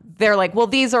 They're well,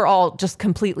 these are all just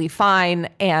completely fine.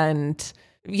 And,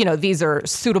 these are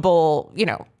suitable,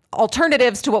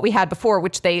 alternatives to what we had before,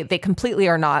 which they completely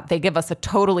are not. They give us a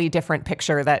totally different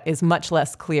picture that is much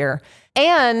less clear.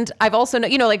 And I've also,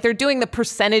 they're doing the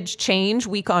percentage change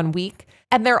week on week.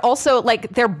 And they're also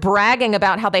like, they're bragging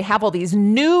about how they have all these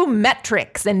new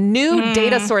metrics and new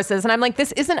data sources. And I'm like,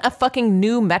 this isn't a fucking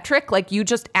new metric. Like, you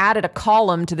just added a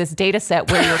column to this data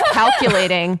set where you're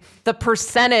calculating the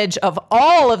percentage of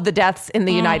all of the deaths in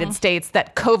the United States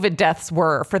that COVID deaths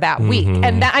were for that week.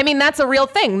 And that, I mean, that's a real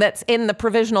thing that's in the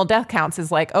provisional death counts,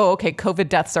 is like, oh, okay, COVID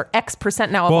deaths are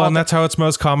X% now. Well, and that's how it's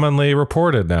most commonly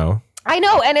reported now. I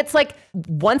know. And it's like,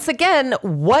 once again,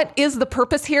 what is the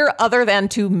purpose here other than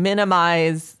to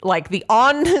minimize like the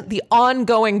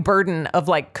ongoing burden of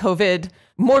like COVID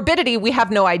morbidity we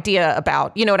have no idea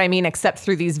about, you know what I mean, except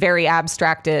through these very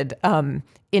abstracted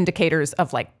indicators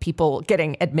of like people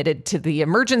getting admitted to the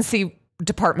emergency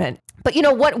department. But you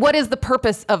know, what is the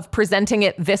purpose of presenting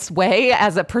it this way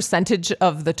as a percentage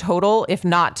of the total, if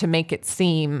not to make it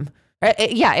seem,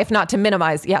 if not to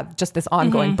minimize, just this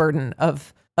ongoing burden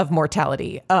of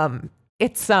mortality.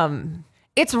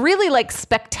 It's really like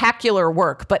spectacular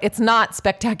work, but it's not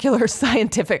spectacular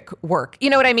scientific work. You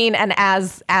know what I mean? And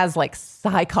as like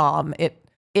SciComm,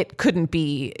 it couldn't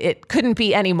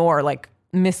be any more like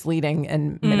misleading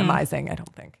and minimizing, I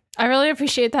don't think. I really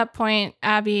appreciate that point,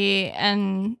 Abby.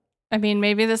 And I mean,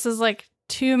 maybe this is like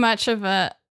too much of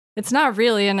it's not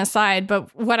really an aside,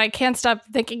 but what I can't stop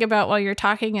thinking about while you're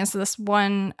talking is this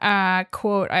one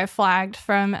quote I flagged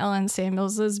from Ellen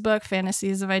Samuels's book,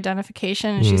 Fantasies of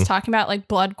Identification. And she's talking about like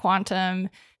blood quantum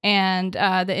and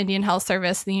the Indian Health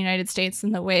Service in the United States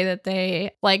and the way that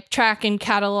they like track and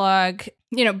catalog,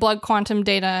 you know, blood quantum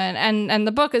data. And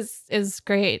the book is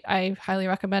great. I highly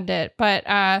recommend it.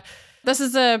 But this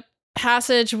is a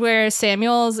passage where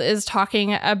Samuels is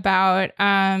talking about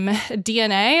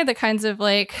DNA, the kinds of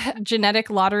like genetic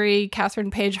lottery, Catherine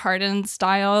Page Harden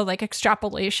style, like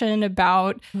extrapolation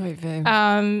about,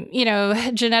 you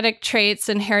know, genetic traits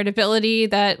and heritability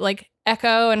that like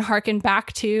echo and harken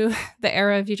back to the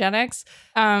era of eugenics.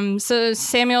 So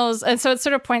Samuels, and so it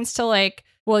sort of points to like,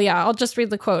 well, yeah, I'll just read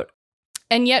the quote.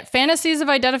 And yet fantasies of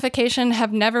identification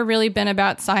have never really been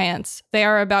about science. They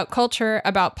are about culture,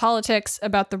 about politics,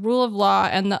 about the rule of law,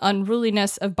 and the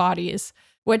unruliness of bodies.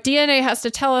 What DNA has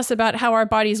to tell us about how our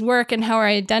bodies work and how our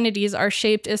identities are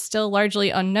shaped is still largely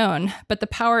unknown. But the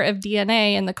power of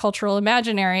DNA in the cultural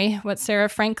imaginary, what Sarah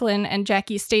Franklin and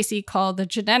Jackie Stacey call the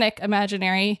genetic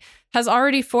imaginary, has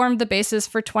already formed the basis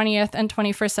for 20th and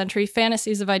 21st century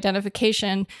fantasies of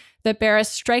identification that bear a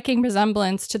striking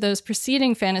resemblance to those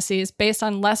preceding fantasies based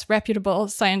on less reputable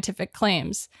scientific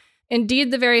claims.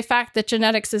 Indeed, the very fact that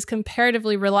genetics is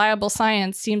comparatively reliable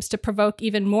science seems to provoke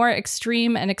even more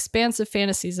extreme and expansive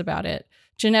fantasies about it.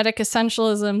 Genetic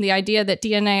essentialism, the idea that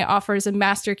DNA offers a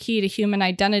master key to human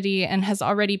identity and has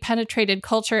already penetrated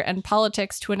culture and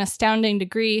politics to an astounding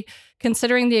degree,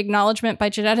 considering the acknowledgement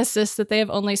by geneticists that they have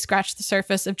only scratched the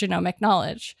surface of genomic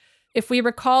knowledge. If we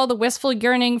recall the wistful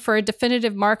yearning for a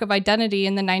definitive mark of identity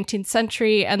in the 19th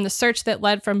century and the search that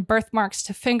led from birthmarks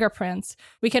to fingerprints,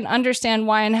 we can understand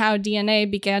why and how DNA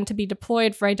began to be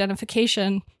deployed for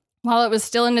identification, while it was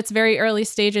still in its very early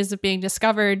stages of being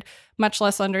discovered, much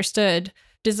less understood.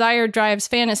 Desire drives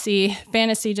fantasy,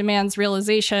 fantasy demands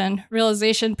realization,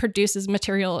 realization produces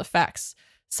material effects.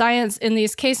 Science in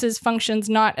these cases functions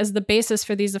not as the basis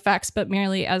for these effects, but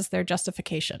merely as their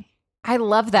justification. I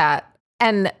love that.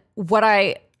 And what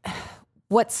I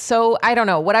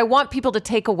want people to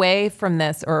take away from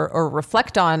this or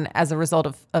reflect on as a result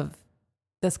of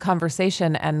this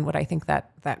conversation, and what I think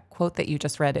that quote that you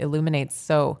just read illuminates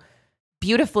so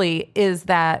beautifully, is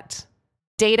that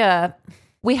data,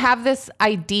 we have this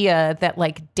idea that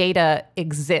like data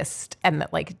exist and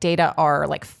that like data are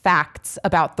like facts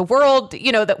about the world,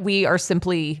 you know, that we are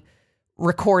simply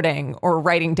recording or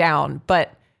writing down.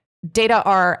 But data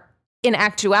are in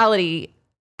actuality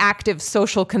active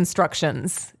social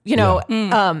constructions, you know,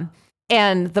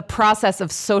 and the process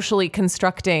of socially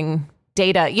constructing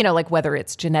data, you know, like whether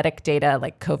it's genetic data,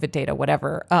 like COVID data,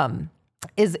 whatever,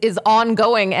 is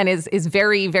ongoing and is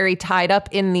very, very tied up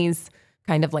in these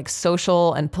kind of like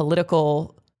social and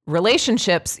political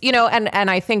relationships, you know,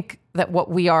 and I think that what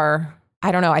we're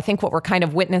kind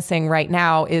of witnessing right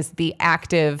now is the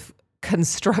active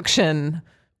construction,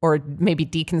 or maybe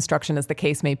deconstruction as the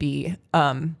case may be,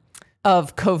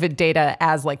 of COVID data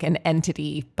as like an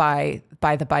entity by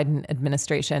the Biden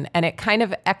administration. And it kind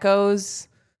of echoes,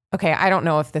 okay, I don't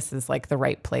know if this is like the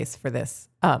right place for this.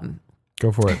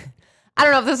 Go for it. I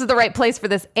don't know if this is the right place for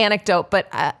this anecdote, but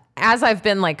as I've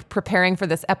been like preparing for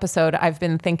this episode, I've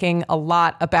been thinking a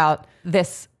lot about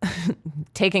this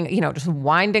taking, you know, just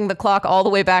winding the clock all the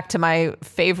way back to my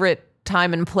favorite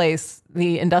time and place,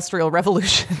 the Industrial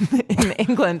Revolution in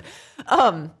England.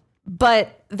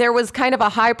 But there was kind of a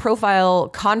high profile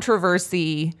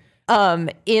controversy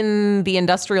in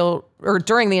the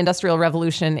during the Industrial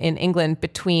Revolution in England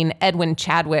between Edwin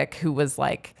Chadwick, who was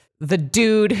like the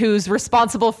dude who's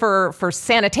responsible for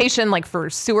sanitation, like for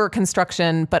sewer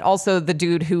construction, but also the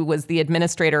dude who was the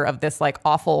administrator of this like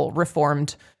awful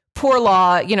reformed poor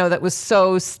law, that was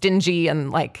so stingy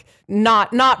and like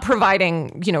not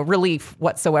providing, relief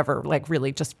whatsoever, like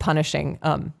really just punishing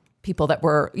people that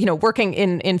were, working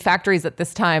in factories at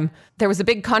this time. There was a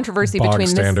big controversy between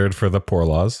standard for the poor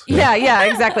laws. Yeah,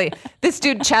 exactly. This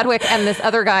dude Chadwick and this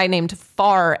other guy named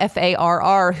Farr,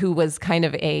 Farr, who was kind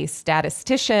of a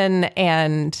statistician,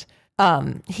 and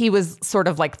he was sort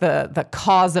of like the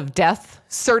cause of death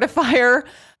certifier.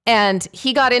 And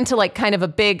he got into like kind of a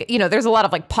big, there's a lot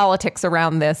of like politics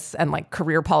around this and like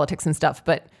career politics and stuff,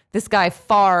 but this guy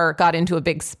Farr got into a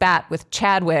big spat with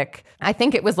Chadwick. I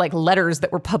think it was like letters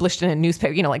that were published in a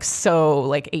newspaper,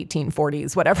 like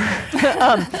 1840s, whatever.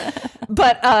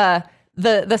 But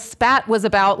the spat was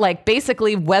about like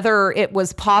basically whether it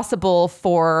was possible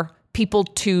for people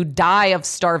to die of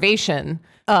starvation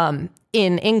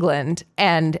in England.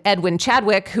 And Edwin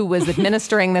Chadwick, who was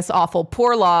administering this awful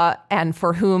poor law and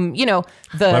for whom,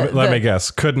 let me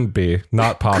guess, couldn't be,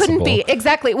 not possible. Couldn't be,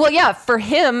 exactly. Well, yeah, for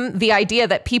him, the idea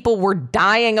that people were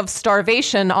dying of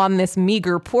starvation on this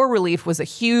meager poor relief was a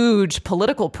huge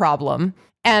political problem.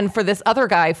 And for this other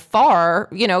guy, Farr,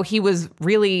 he was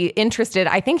really interested.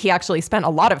 I think he actually spent a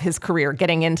lot of his career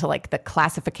getting into like the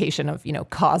classification of,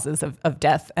 causes of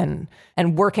death and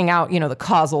working out, the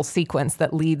causal sequence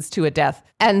that leads to a death.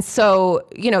 And so,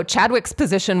 Chadwick's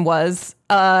position was,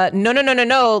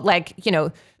 no. Like,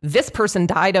 this person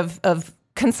died of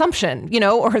consumption,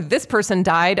 or this person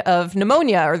died of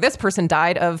pneumonia, or this person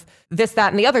died of this,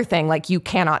 that, and the other thing. Like, you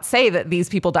cannot say that these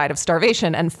people died of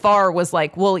starvation. And Farr was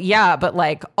like, well, yeah, but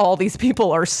like all these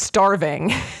people are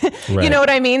starving. Right. You know what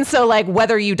I mean? So like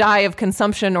whether you die of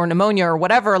consumption or pneumonia or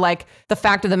whatever, like the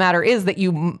fact of the matter is that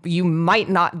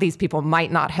these people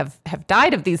might not have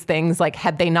died of these things, like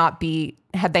had they not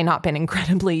been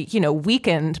incredibly,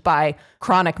 weakened by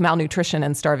chronic malnutrition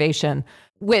and starvation.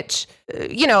 Which,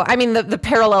 the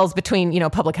parallels between,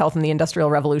 public health and the Industrial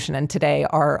Revolution and today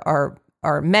are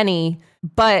many.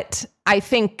 But I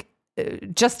think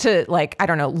just to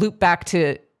loop back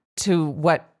to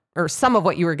what, or some of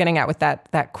what you were getting at with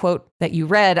that quote that you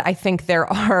read, I think there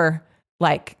are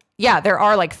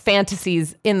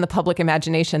fantasies in the public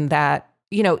imagination that,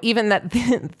 even that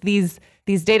these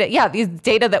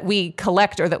data that we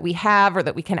collect or that we have or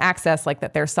that we can access, like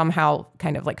that they're somehow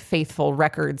kind of like faithful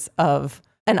records of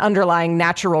an underlying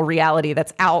natural reality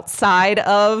that's outside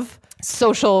of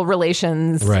social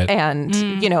relations, right, and,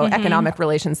 economic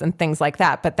relations and things like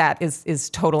that. But that is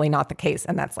totally not the case.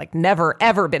 And that's like never,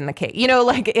 ever been the case.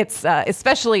 It's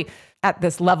especially at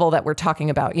this level that we're talking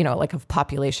about, like of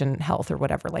population health or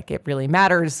whatever, like it really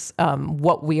matters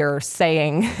what we are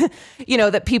saying,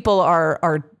 that people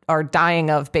are dying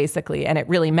of basically. And it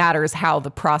really matters how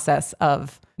the process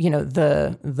of,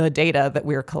 the data that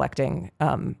we're collecting,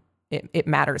 it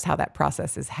matters how that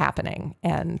process is happening.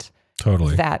 And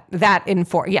totally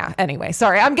anyway,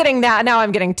 sorry, I'm getting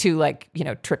too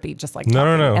trippy, just like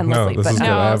no, endlessly, this is good.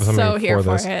 I have something so here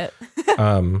for this. it.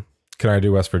 Can I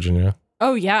do West Virginia?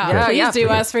 Oh yeah, please do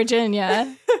West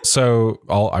Virginia. So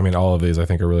all of these I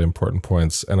think are really important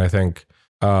points. And I think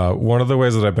one of the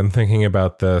ways that I've been thinking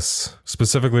about this,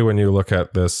 specifically when you look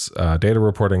at this data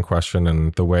reporting question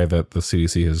and the way that the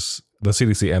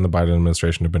CDC and the Biden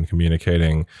administration have been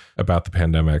communicating about the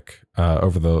pandemic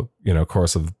over the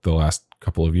course of the last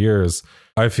couple of years,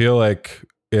 I feel like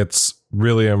it's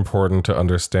really important to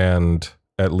understand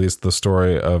at least the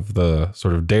story of the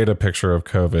sort of data picture of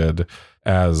COVID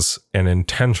as an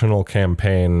intentional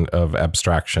campaign of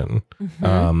abstraction.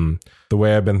 Mm-hmm. The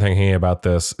way I've been thinking about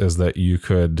this is that you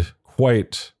could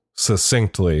quite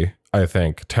succinctly, I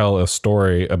think, tell a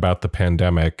story about the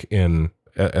pandemic and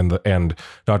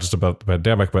not just about the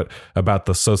pandemic, but about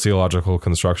the sociological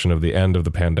construction of the end of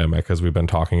the pandemic, as we've been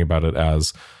talking about it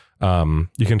as.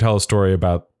 You can tell a story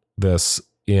about this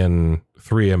in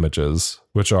 3 images,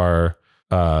 which are,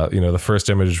 the first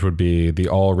image would be the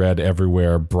all red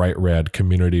everywhere, bright red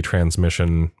community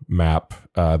transmission map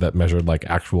that measured like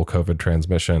actual COVID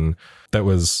transmission that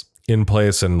was in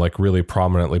place and like really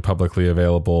prominently publicly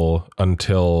available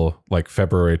until like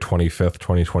February 25th,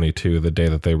 2022, the day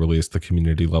that they released the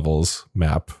community levels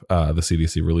map. The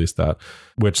CDC released that,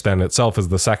 which then itself is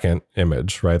the second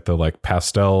image, right? The like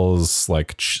pastels,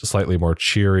 like slightly more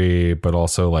cheery, but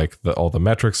also like all the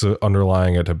metrics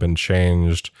underlying it have been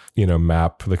changed,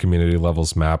 map, the community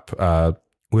levels map,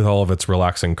 with all of its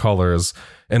relaxing colors.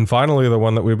 And finally, the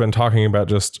one that we've been talking about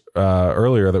just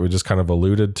earlier that we just kind of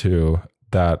alluded to,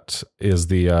 that is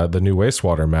the new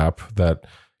wastewater map that,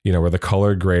 where the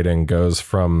color grading goes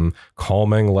from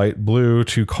calming light blue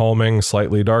to calming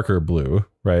slightly darker blue,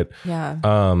 right?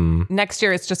 Yeah. Next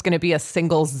year, it's just going to be a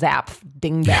single zap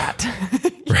dingbat.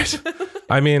 Right.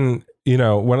 I mean,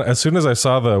 as soon as I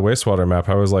saw the wastewater map,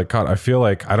 I was like, God, I feel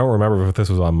like, I don't remember if this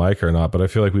was on mic or not, but I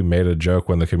feel like we made a joke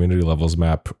when the community levels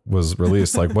map was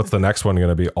released. Like, what's the next one going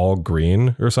to be? All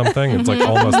green or something? It's like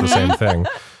almost the same thing.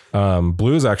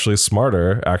 Blue is actually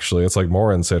smarter. Actually, it's like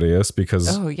more insidious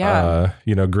because,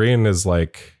 green is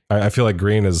like, I feel like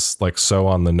green is like so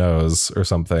on the nose or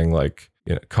something, like,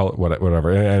 call it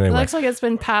whatever. Anyway. It looks like it's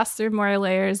been passed through more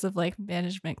layers of like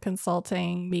management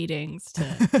consulting meetings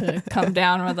to come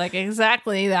down with like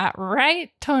exactly that right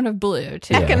tone of blue.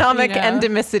 Too, Economic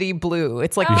endemicity blue.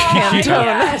 It's like Pantone,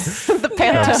 yes. the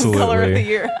Pantone color of the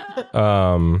year.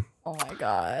 Oh my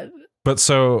God. But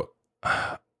so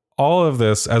all of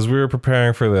this, as we were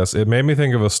preparing for this, it made me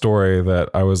think of a story that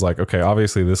I was like, okay,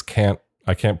 obviously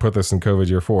I can't put this in COVID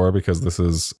year 4 because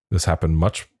this happened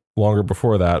much longer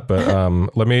before that. But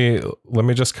let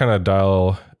me just kind of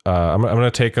dial. I'm going to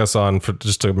take us on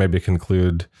just to maybe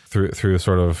conclude through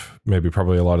sort of maybe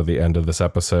probably a lot of the end of this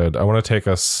episode. I want to take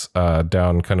us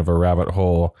down kind of a rabbit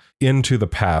hole into the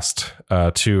past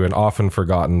to an often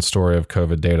forgotten story of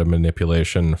COVID data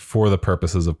manipulation for the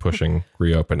purposes of pushing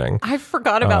reopening. I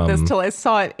forgot about this till I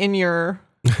saw it in your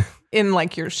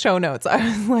show notes. I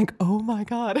was like, oh my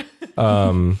God.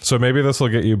 So maybe this will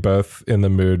get you both in the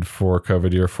mood for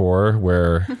COVID year 4,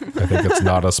 where I think it's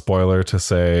not a spoiler to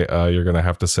say you're going to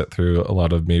have to sit through a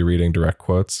lot of me reading direct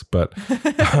quotes, but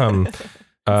that's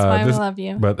why we love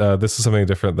you. But this is something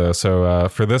different though. So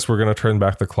for this, we're going to turn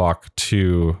back the clock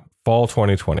to fall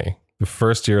 2020, the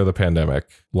first year of the pandemic,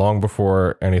 long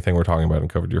before anything we're talking about in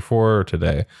COVID year 4 or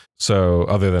today. So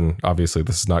other than obviously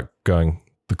this is not going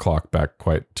the clock back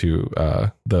quite to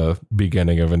the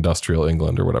beginning of industrial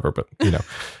England or whatever, but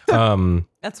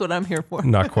that's what I'm here for.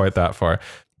 Not quite that far.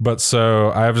 But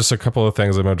so I have just a couple of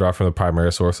things I'm going to draw from the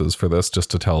primary sources for this, just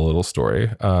to tell a little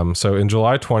story. So in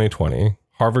July 2020,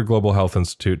 Harvard Global Health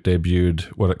Institute debuted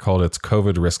what it called its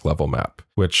COVID risk level map,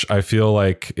 which I feel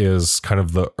like is kind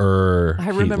of the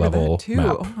heat level that too.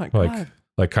 map. Oh my God.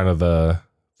 Like kind of the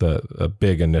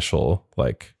big initial,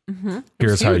 like,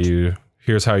 here's how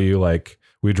you like,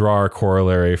 we draw our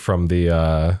corollary from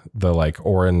the like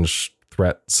orange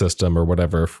threat system or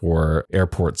whatever for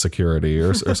airport security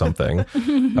or something.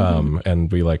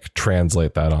 And we like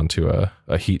translate that onto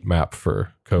a heat map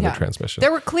for COVID transmission.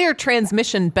 There were clear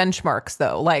transmission benchmarks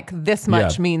though. Like this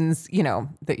much means,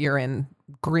 that you're in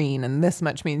green and this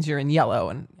much means you're in yellow.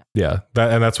 And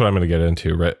that's what I'm going to get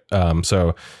into. Right.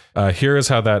 So here is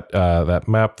how that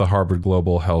map, the Harvard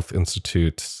Global Health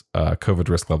Institute's COVID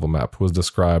risk level map, was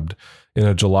described in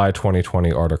a July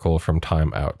 2020 article from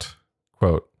Time Out.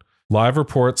 Quote, live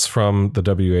reports from the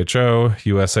WHO,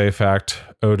 USA Fact,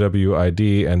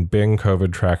 OWID, and Bing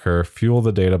COVID Tracker fuel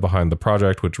the data behind the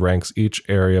project, which ranks each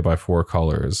area by 4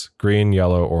 colors: green,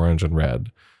 yellow, orange, and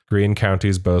red. Green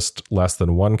counties boast less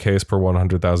than 1 case per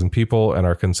 100,000 people and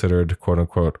are considered, quote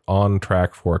unquote, on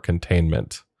track for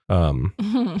containment. I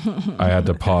had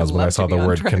to pause when I saw the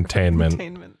word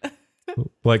containment.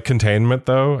 Like containment,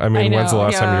 though? I mean, when's the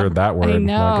last time you heard that word? I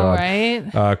know, my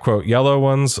God. right? Quote,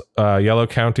 yellow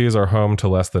counties are home to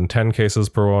less than 10 cases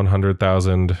per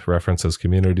 100,000, references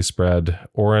community spread.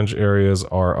 Orange areas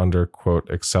are under, quote,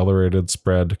 accelerated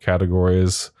spread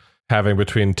categories, having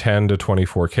between 10 to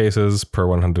 24 cases per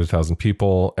 100,000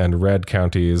 people, and red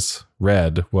counties,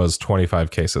 red was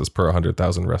 25 cases per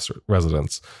 100,000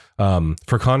 residents.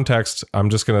 For context, I'm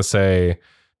just going to say,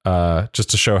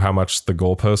 just to show how much the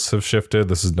goalposts have shifted.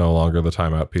 This is no longer the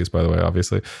timeout piece, by the way,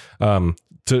 obviously.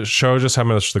 To show just how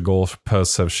much the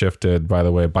goalposts have shifted, by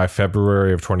the way, by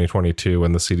February of 2022,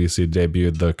 when the CDC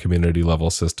debuted the community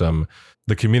level system,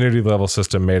 the community level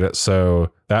system made it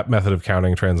so that method of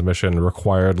counting transmission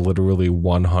required literally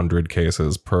 100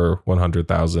 cases per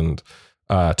 100,000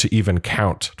 to even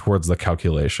count towards the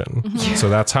calculation. So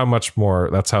that's how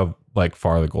like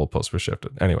far the goalposts were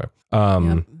shifted. Anyway.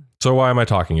 So why am I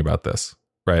talking about this?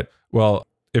 Right. Well,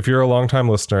 if you're a longtime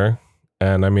listener,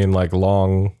 and I mean like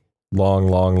long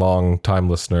time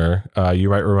listener, you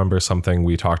might remember something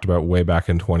we talked about way back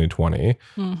in 2020,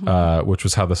 which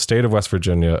was how the state of West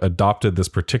Virginia adopted this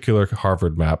particular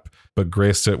Harvard map, but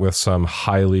graced it with some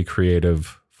highly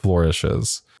creative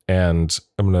flourishes. And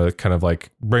I'm going to kind of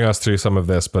like bring us through some of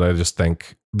this, but I just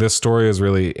think this story is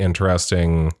really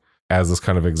interesting as this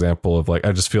kind of example of like,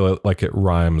 I just feel like it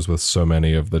rhymes with so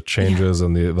many of the changes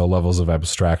and the levels of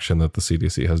abstraction that the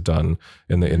CDC has done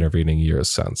in the intervening years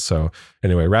since. So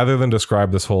anyway, rather than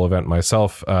describe this whole event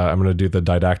myself, I'm going to do the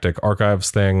didactic archives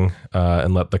thing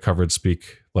and let the coverage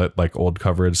speak, let like old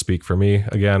coverage speak for me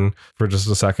again for just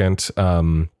a second.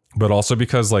 But also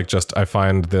because like just I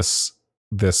find this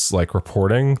like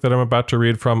reporting that I'm about to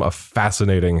read from a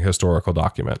fascinating historical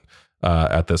document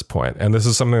at this point. And this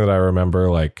is something that I remember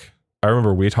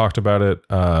we talked about it.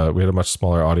 We had a much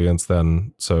smaller audience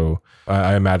then. So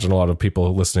I imagine a lot of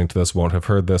people listening to this won't have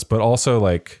heard this, but also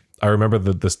like, I remember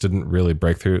that this didn't really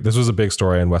break through. This was a big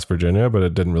story in West Virginia, but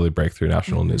it didn't really break through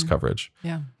national news coverage.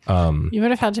 Yeah. You would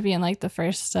have had to be in like the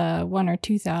first 1,000 or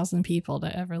 2,000 people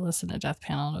to ever listen to Death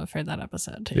Panel to have heard that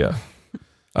episode too. Yeah.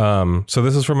 So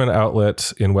this is from an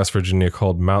outlet in West Virginia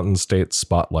called Mountain State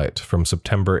Spotlight from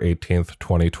September 18th,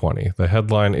 2020. The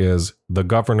headline is "The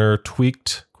Governor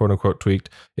Tweaked," quote unquote, tweaked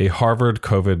a Harvard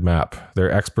COVID map. Their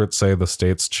experts say the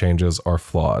state's changes are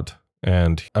flawed.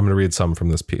 And I'm going to read some from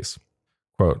this piece.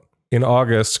 Quote, "In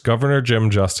August, Governor Jim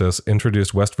Justice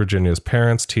introduced West Virginia's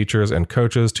parents, teachers, and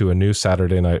coaches to a new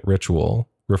Saturday night ritual,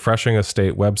 refreshing a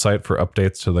state website for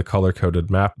updates to the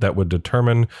color-coded map that would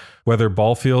determine whether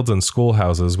ball fields and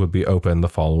schoolhouses would be open the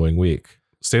following week.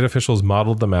 State officials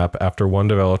modeled the map after one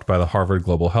developed by the Harvard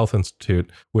Global Health Institute,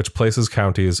 which places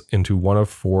counties into one of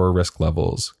 4 risk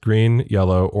levels: green,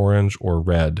 yellow, orange, or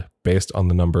red, based on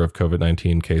the number of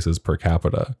COVID-19 cases per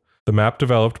capita. The map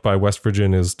developed by West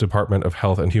Virginia's Department of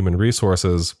Health and Human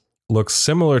Resources looks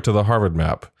similar to the Harvard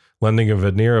map, lending a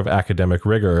veneer of academic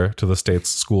rigor to the state's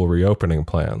school reopening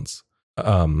plans."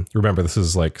 Remember, this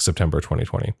is like September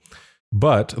 2020.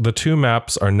 But the two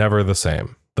maps are never the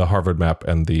same, the Harvard map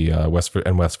and the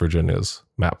West Virginia's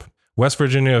map. West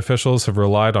Virginia officials have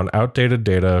relied on outdated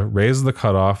data, raised the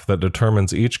cutoff that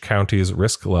determines each county's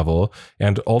risk level,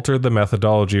 and altered the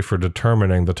methodology for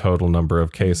determining the total number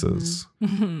of cases.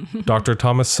 Dr.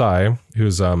 Thomas Tsai,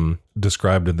 who's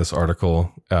described in this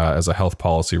article as a health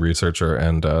policy researcher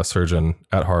and surgeon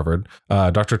at Harvard,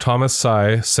 Dr. Thomas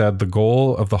Tsai said the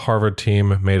goal of the Harvard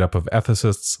team, made up of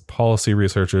ethicists, policy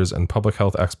researchers, and public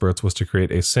health experts, was to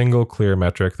create a single clear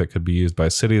metric that could be used by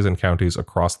cities and counties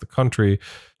across the country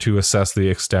to assess the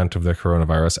extent of the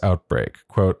coronavirus outbreak.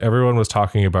 Quote, "Everyone was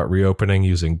talking about reopening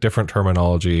using different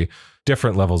terminology,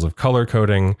 different levels of color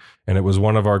coding, and it was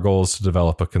one of our goals to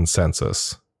develop a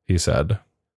consensus," he said.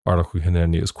 Article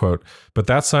continues, quote, "But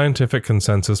that scientific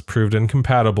consensus proved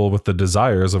incompatible with the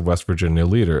desires of West Virginia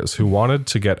leaders who wanted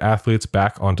to get athletes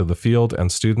back onto the field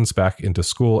and students back into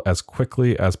school as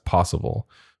quickly as possible.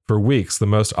 For weeks, the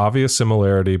most obvious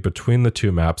similarity between the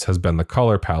two maps has been the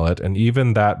color palette, and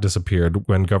even that disappeared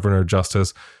when Governor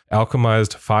Justice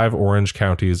alchemized 5 orange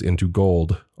counties into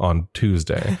gold on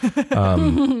Tuesday."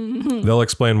 They'll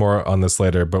explain more on this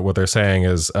later, but what they're saying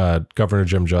is Governor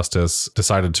Jim Justice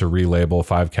decided to relabel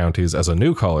 5 counties as a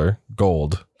new color,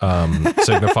 gold,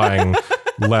 signifying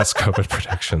less COVID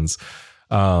protections.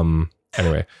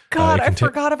 Anyway. God, I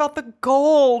forgot about the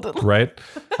gold. Right?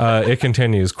 It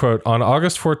continues, quote, "On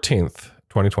August 14th,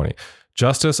 2020,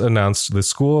 Justice announced the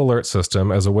school alert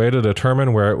system as a way to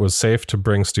determine where it was safe to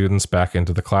bring students back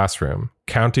into the classroom.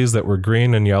 Counties that were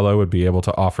green and yellow would be able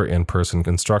to offer in-person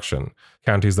instruction.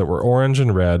 Counties that were orange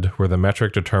and red, where the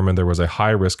metric determined there was a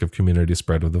high risk of community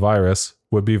spread of the virus,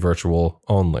 would be virtual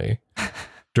only."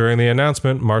 During the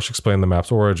announcement, Marsh explained the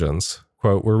map's origins.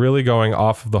 Quote, "We're really going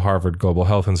off of the Harvard Global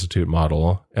Health Institute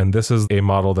model, and this is a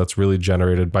model that's really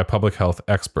generated by public health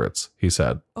experts," he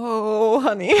said. Oh,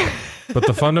 honey. But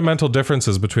the fundamental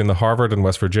differences between the Harvard and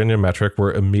West Virginia metric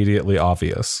were immediately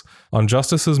obvious. On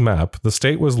Justice's map, the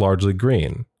state was largely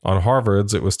green. On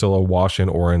Harvard's, it was still a wash in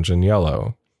orange and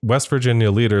yellow. West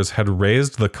Virginia leaders had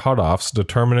raised the cutoffs,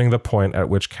 determining the point at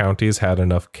which counties had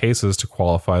enough cases to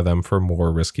qualify them for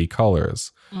more risky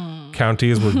colors.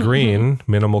 Counties were green,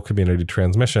 minimal community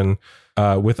transmission,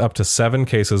 with up to 7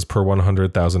 cases per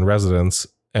 100,000 residents,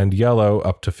 and yellow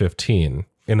up to 15.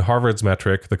 In Harvard's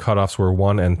metric, the cutoffs were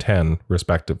 1 and 10,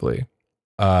 respectively.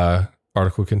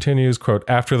 Article continues, quote,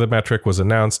 "After the metric was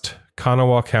announced,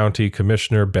 Kanawha County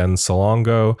Commissioner Ben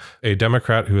Salongo, a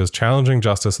Democrat who is challenging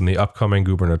Justice in the upcoming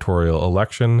gubernatorial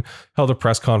election, held a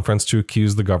press conference to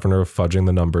accuse the governor of fudging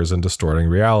the numbers and distorting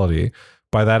reality.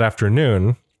 By that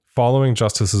afternoon, following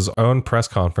Justice's own press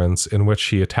conference in which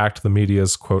he attacked the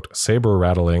media's, quote, saber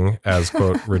rattling as,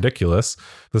 quote, ridiculous,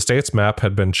 the state's map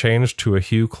had been changed to a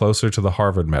hue closer to the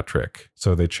Harvard metric."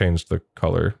 So they changed the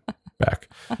color back.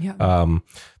 Yeah.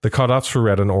 The cutoffs for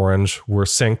red and orange were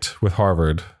synced with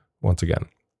Harvard once again.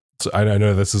 So I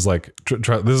know this is like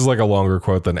this is like a longer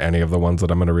quote than any of the ones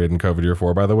that I'm going to read in COVID Year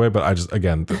 4, by the way. But I just,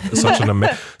 again, such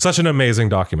an amazing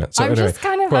document. So I'm anyway, just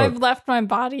kind of, I've left my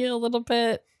body a little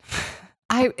bit.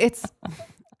 I'm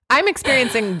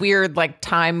experiencing weird like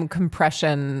time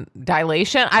compression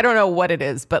dilation. I don't know what it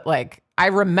is, but like I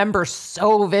remember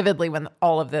so vividly when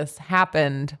all of this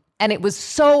happened. And it was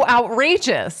so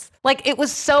outrageous. Like, it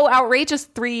was so outrageous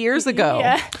 3 years ago.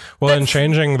 Yeah. Well, and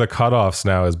changing the cutoffs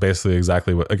now is basically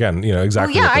exactly what, again,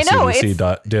 exactly what the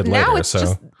CDC did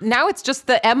later. Now it's just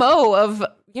the MO of,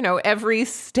 every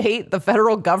state, the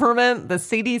federal government, the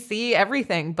CDC,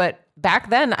 everything. But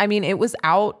back then, I mean, it was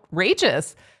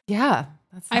outrageous. Yeah.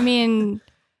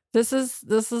 This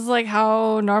is like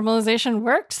how normalization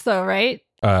works, though, right?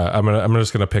 I'm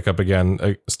just gonna pick up again.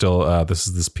 This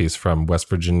is this piece from West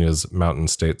Virginia's Mountain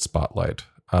State Spotlight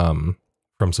from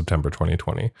September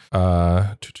 2020.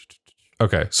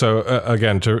 Okay, so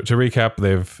again, to recap,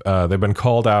 they've been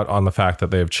called out on the fact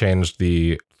that they have changed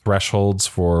the thresholds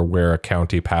for where a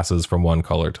county passes from one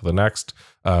color to the next,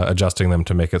 adjusting them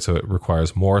to make it so it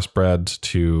requires more spread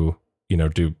to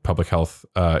do public health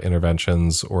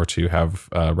interventions or to have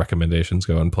recommendations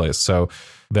go in place. So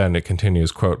then it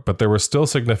continues, quote, but there were still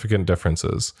significant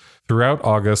differences. Throughout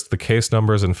August, the case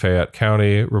numbers in Fayette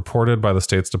County reported by the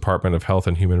state's Department of Health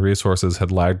and Human Resources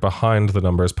had lagged behind the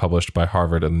numbers published by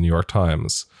Harvard and the New York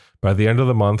Times. By the end of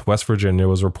the month, West Virginia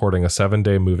was reporting a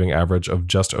 7-day moving average of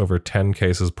just over 10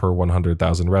 cases per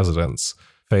 100,000 residents.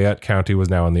 Fayette County was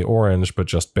now in the orange, but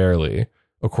just barely.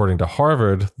 According to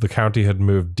Harvard, the county had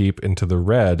moved deep into the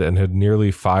red and had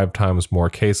nearly 5 times more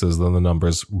cases than the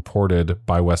numbers reported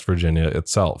by West Virginia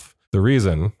itself. The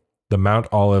reason? The Mount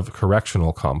Olive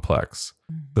Correctional Complex.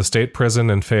 The state prison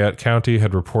in Fayette County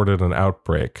had reported an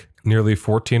outbreak. Nearly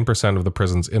 14% of the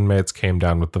prison's inmates came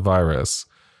down with the virus.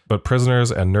 But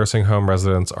prisoners and nursing home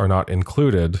residents are not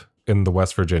included in the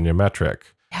West Virginia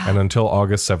metric. Yeah. And until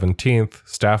August 17th,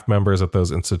 staff members at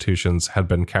those institutions had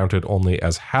been counted only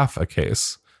as half a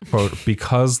case, quote,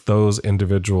 because those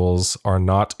individuals are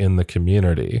not in the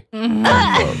community,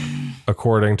 unquote,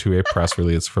 according to a press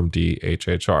release from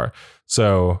DHHR.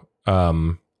 So,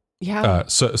 yeah.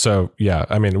 Yeah,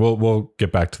 I mean, we'll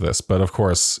get back to this, but of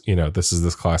course, this is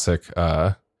this classic,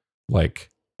 that's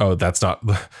not...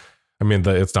 I mean,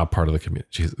 it's not part of the community.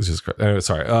 Jesus Christ. Anyway,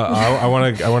 sorry. I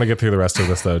want to get through the rest of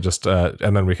this though. Just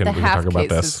and then we can talk about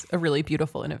this. Is a really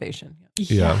beautiful innovation.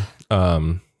 Yeah.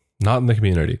 Not in the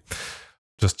community.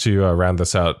 Just to round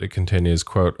this out, it continues,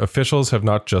 quote, officials have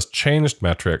not just changed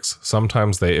metrics.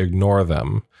 Sometimes they ignore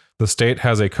them. The state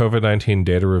has a COVID-19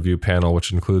 data review panel,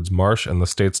 which includes Marsh and the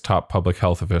state's top public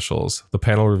health officials. The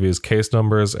panel reviews case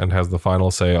numbers and has the final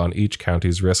say on each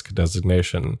county's risk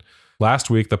designation.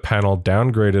 Last week, the panel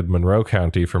downgraded Monroe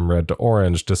County from red to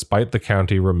orange, despite the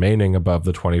county remaining above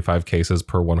the 25 cases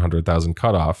per 100,000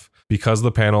 cutoff, because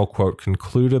the panel, quote,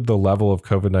 concluded the level of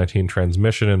COVID-19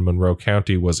 transmission in Monroe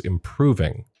County was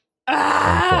improving.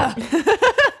 So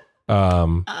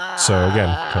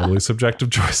again, totally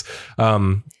subjective choice.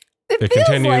 It feels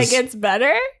continues, like it's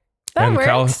better. That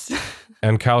works.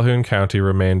 And Calhoun County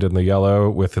remained in the yellow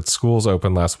with its schools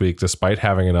open last week, despite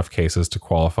having enough cases to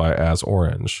qualify as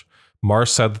orange.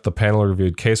 Marsh said that the panel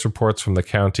reviewed case reports from the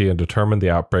county and determined the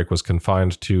outbreak was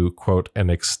confined to, quote, an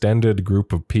extended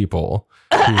group of people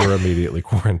who were immediately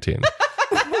quarantined.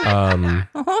 Yes,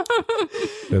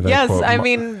 quote, I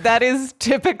mean, that is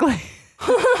typically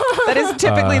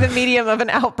the medium of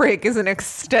an outbreak is an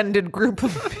extended group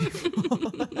of people.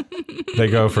 They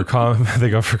go for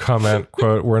comment,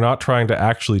 quote, we're not trying to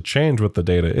actually change what the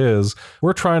data is.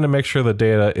 We're trying to make sure the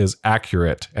data is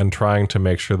accurate and trying to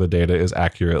make sure the data is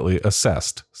accurately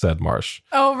assessed, said Marsh.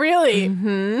 Oh, really?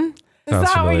 Mm-hmm. Is that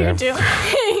familiar. What you're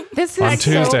doing? This is on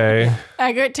Tuesday. So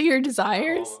accurate to your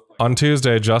desires. On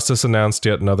Tuesday, Justice announced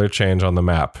yet another change on the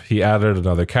map. He added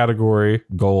another category,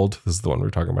 gold. This is the one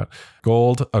we're talking about.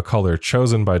 Gold, a color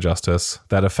chosen by Justice,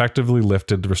 that effectively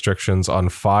lifted restrictions on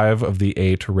 5 of the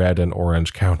 8 red and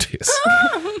orange counties.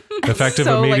 Effective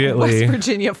immediately, like West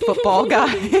Virginia football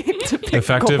guy.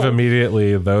 Effective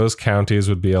immediately, those counties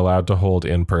would be allowed to hold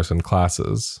in-person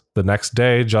classes. The next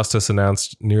day, Justice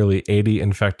announced nearly 80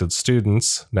 infected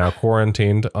students, now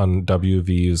quarantined on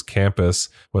WVU's campus,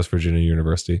 West Virginia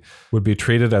University, would be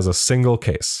treated as a single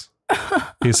case.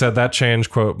 He said that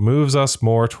change, quote, moves us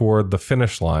more toward the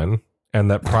finish line, and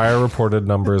that prior reported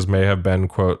numbers may have been,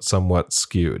 quote, somewhat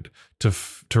skewed.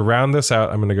 To round this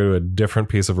out, I'm going to go to a different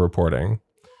piece of reporting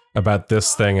about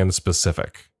this thing in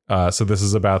specific. So this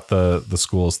is about the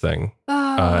schools thing,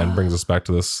 and brings us back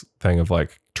to this thing of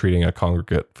like treating a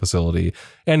congregate facility,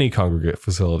 any congregate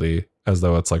facility, as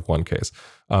though it's like one case.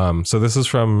 So this is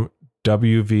from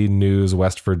WV News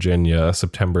West Virginia,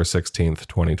 September 16th,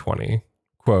 2020.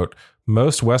 Quote,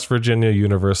 most West Virginia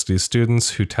University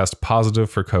students who test positive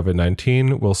for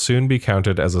COVID-19 will soon be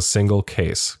counted as a single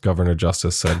case, Governor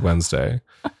Justice said Wednesday.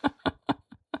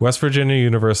 West Virginia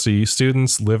University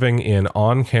students living in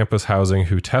on-campus housing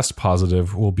who test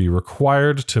positive will be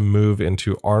required to move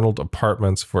into Arnold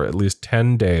apartments for at least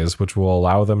 10 days, which will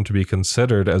allow them to be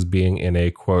considered as being in a,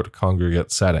 quote,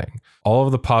 congregate setting. All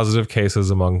of the positive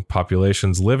cases among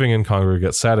populations living in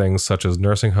congregate settings, such as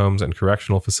nursing homes and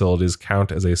correctional facilities,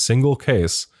 count as a single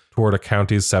case toward a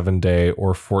county's 7-day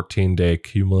or 14-day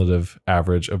cumulative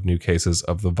average of new cases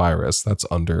of the virus. That's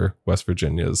under West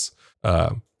Virginia's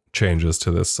changes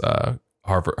to this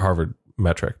Harvard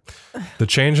metric. The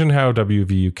change in how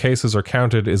WVU cases are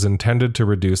counted is intended to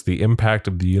reduce the impact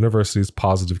of the university's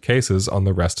positive cases on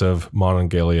the rest of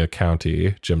Monongalia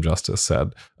County, Jim Justice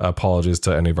said. Apologies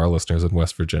to any of our listeners in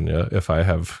West Virginia if I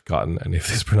have gotten any of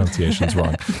these pronunciations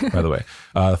wrong, by the way.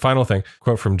 Final thing,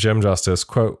 quote from Jim Justice,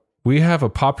 quote, we have a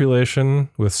population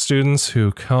with students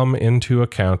who come into a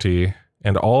county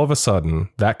and all of a sudden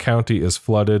that county is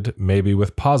flooded maybe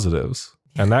with positives.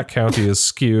 And that county is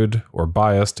skewed or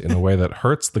biased in a way that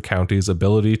hurts the county's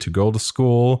ability to go to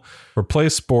school or play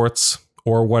sports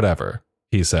or whatever,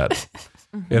 he said.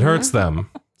 It hurts them.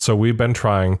 So we've been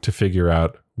trying to figure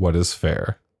out what is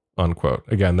fair, unquote.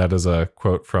 Again, that is a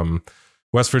quote from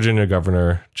West Virginia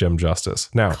Governor Jim Justice.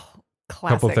 Now, a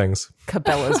couple things.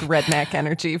 Cabela's redneck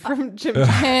energy from Jim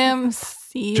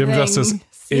Jim Justice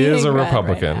is a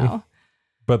Republican. Right,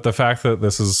 but the fact that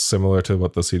this is similar to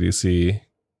what the CDC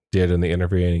did in the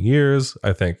intervening years,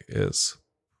 I think is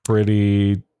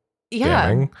pretty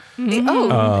damning. Mm-hmm.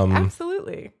 Oh,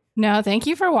 absolutely. No, thank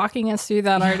you for walking us through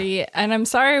that, Artie. And I'm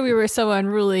sorry we were so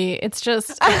unruly. It's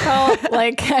just, I felt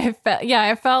like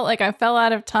I fell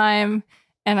out of time,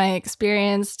 and I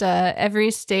experienced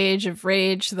every stage of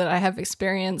rage that I have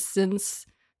experienced since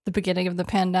the beginning of the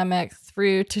pandemic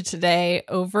through to today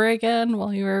over again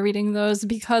while you were reading those,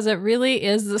 because it really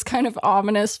is this kind of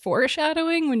ominous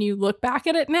foreshadowing when you look back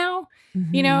at it now.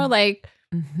 Mm-hmm. You know, like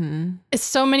it's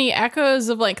so many echoes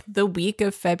of like the week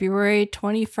of February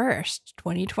 21st,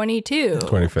 2022.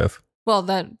 25th. Well,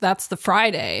 that's the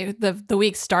Friday. The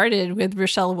week started with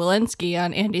Rochelle Walensky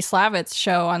on Andy Slavitt's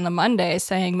show on the Monday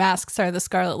saying masks are the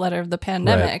scarlet letter of the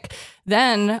pandemic. Right.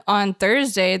 Then on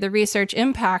Thursday, the research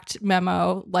impact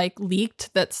memo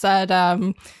leaked that said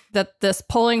that this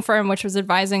polling firm, which was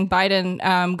advising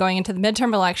Biden going into the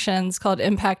midterm elections called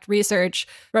Impact Research,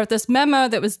 wrote this memo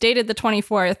that was dated the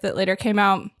 24th that later came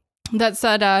out that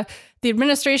said the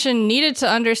administration needed to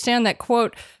understand that,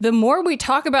 quote, the more we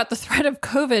talk about the threat of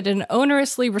COVID and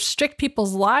onerously restrict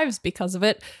people's lives because of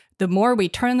it, the more we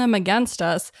turn them against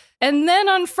us. And then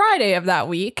on Friday of that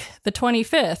week, the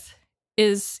 25th,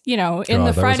 is, in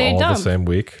the Friday dump. That was all the same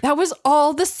week? That was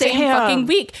all the same fucking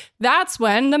week. That's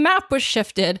when the map was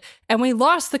shifted and we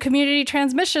lost the community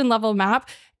transmission level map,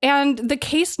 and the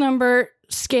case number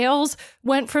scales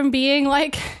went from being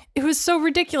it was so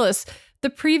ridiculous. The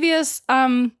previous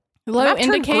low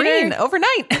indicator green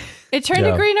overnight. It turned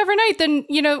to green overnight. Then,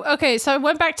 okay, so I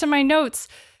went back to my notes.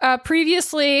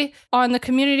 Previously, on the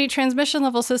community transmission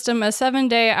level system, a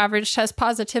 7-day average test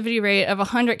positivity rate of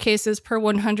 100 cases per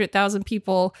 100,000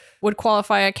 people would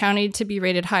qualify a county to be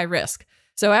rated high risk.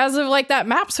 So as of that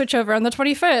map switchover on the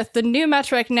 25th, the new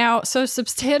metric now so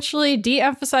substantially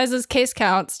de-emphasizes case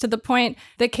counts to the point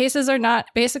that cases are not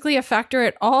basically a factor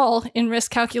at all in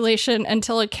risk calculation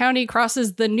until a county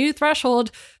crosses the new threshold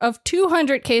of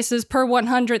 200 cases per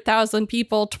 100,000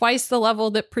 people, twice the level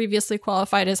that previously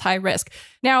qualified as high risk.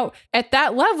 Now, at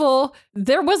that level,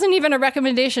 there wasn't even a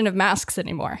recommendation of masks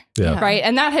anymore, right?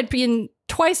 And that had been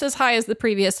twice as high as the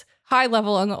previous high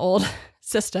level on the old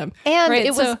system. And right?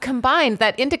 it was combined.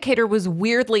 That indicator was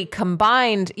weirdly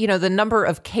combined. The number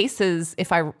of cases,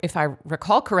 if I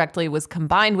recall correctly, was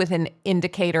combined with an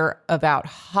indicator about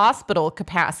hospital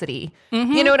capacity.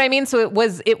 Mm-hmm. You know what I mean? So it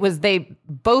was they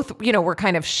both, were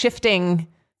kind of shifting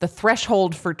the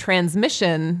threshold for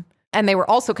transmission, and they were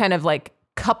also kind of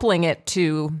coupling it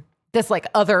to this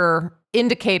other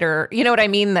indicator, you know what I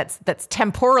mean? That's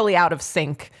temporally out of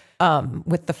sync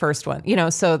with the first one,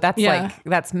 so that's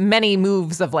that's many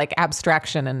moves of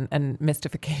abstraction and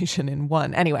mystification in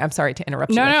one. Anyway, I'm sorry to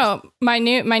interrupt you. No, my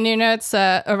new notes,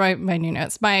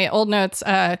 my old notes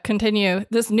continue.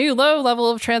 This new low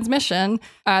level of transmission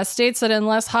states that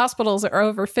unless hospitals are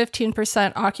over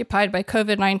 15% occupied by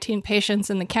COVID-19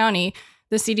 patients in the county,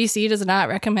 the CDC does not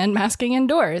recommend masking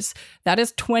indoors. That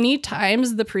is 20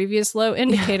 times the previous low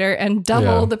indicator and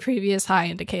double the previous high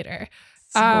indicator.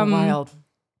 So wild.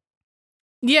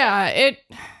 Yeah,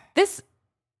 this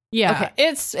Yeah, Okay.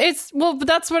 it's well, but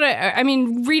that's what I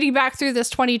mean, reading back through this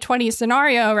 2020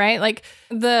 scenario, right? Like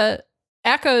the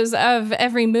echoes of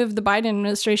every move the Biden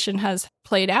administration has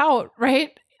played out,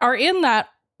 right, are in that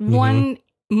one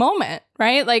moment,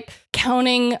 right? Like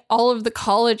counting all of the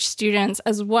college students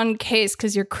as one case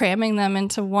because you're cramming them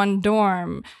into one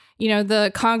dorm. You know,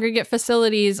 the congregate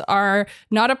facilities are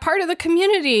not a part of the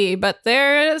community, but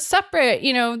they're separate.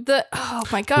 You know, oh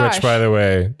my gosh. Which, by the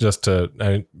way,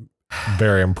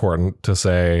 very important to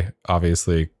say,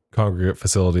 obviously, congregate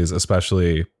facilities,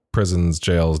 especially prisons,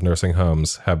 jails, nursing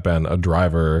homes, have been a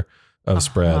driver of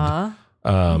spread.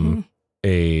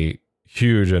 A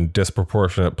huge and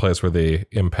disproportionate place where the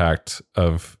impact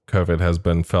of COVID has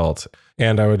been felt.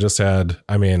 And I would just add,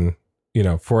 I mean, you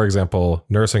know, for example,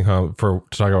 nursing home, to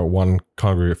talk about one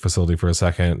congregate facility for a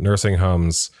second, nursing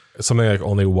homes, something like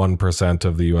only 1%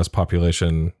 of the US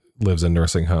population lives in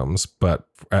nursing homes,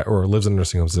 or lives in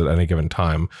nursing homes at any given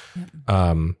time.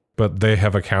 But they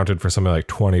have accounted for something like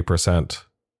 20%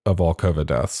 of all COVID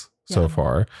deaths so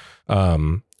far.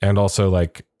 And also,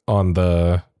 like, on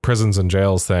the prisons and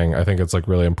jails thing, I think it's like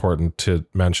really important to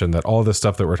mention that all this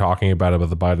stuff that we're talking about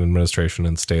the Biden administration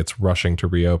and states rushing to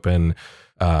reopen,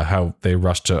 how they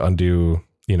rushed to undo,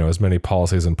 you know, as many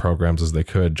policies and programs as they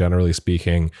could. Generally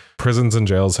speaking, prisons and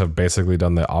jails have basically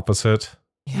done the opposite,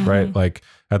 right? Like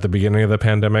at the beginning of the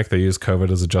pandemic, they used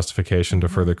COVID as a justification to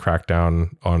further crack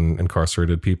down on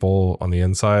incarcerated people on the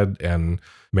inside and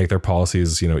make their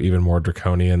policies, you know, even more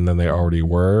draconian than they already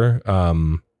were.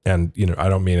 And, you know, I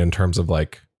don't mean in terms of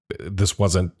like, this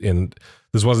wasn't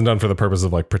done for the purpose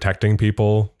of like protecting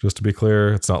people, just to be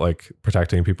clear. It's not like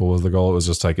protecting people was the goal. It was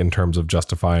just like in terms of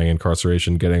justifying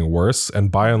incarceration getting worse.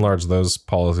 And by and large, those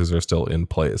policies are still in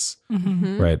place,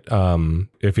 right?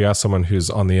 If you ask someone who's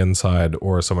on the inside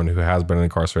or someone who has been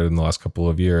incarcerated in the last couple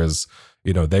of years,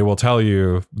 you know, they will tell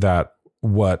you that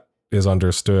what is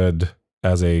understood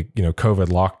as a, you know, COVID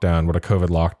lockdown, what a COVID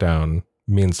lockdown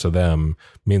means to them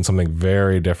means something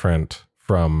very different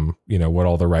from, you know, what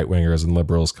all the right wingers and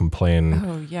liberals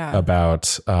complain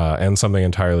about, and something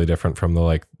entirely different from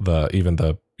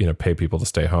the you know, pay people to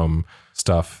stay home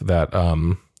stuff that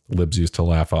libs used to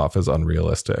laugh off as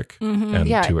unrealistic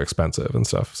and too expensive and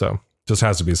stuff. So just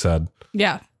has to be said.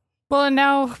 Yeah. Well, and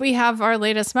now we have our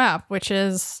latest map, which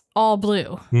is all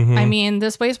blue. I mean,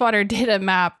 this wastewater data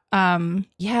map.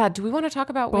 Do we want to talk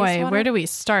about wastewater? Boy, where do we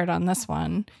start on this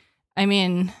one? I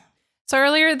mean, so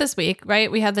earlier this week,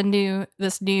 right, we had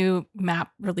this new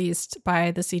map released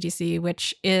by the CDC,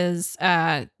 which is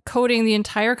coding the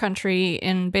entire country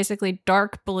in basically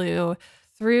dark blue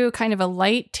through kind of a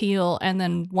light teal and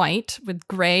then white with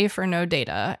gray for no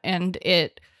data. And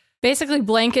it basically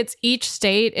blankets each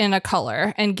state in a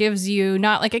color and gives you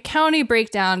not like a county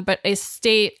breakdown, but a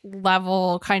state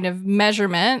level kind of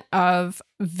measurement of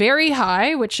very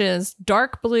high, which is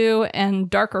dark blue and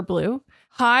darker blue.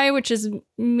 High, which is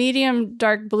medium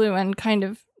dark blue and kind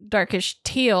of darkish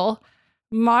teal.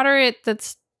 Moderate,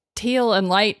 that's teal and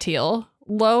light teal.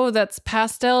 Low, that's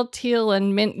pastel teal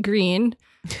and mint green.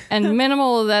 And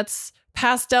minimal, that's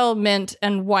pastel, mint,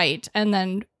 and white. And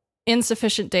then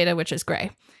insufficient data, which is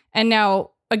gray. And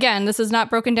now, again, this is not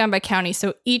broken down by county,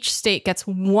 so each state gets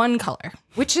one color.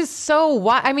 Which is so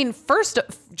I mean, first,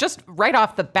 just right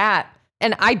off the bat,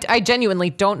 and I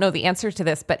genuinely don't know the answer to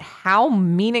this, but how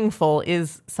meaningful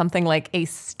is something like a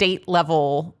state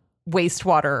level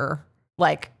wastewater,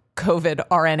 like COVID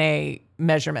RNA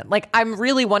measurement? Like, I'm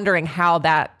really wondering how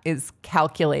that is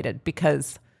calculated,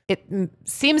 because it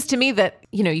seems to me that,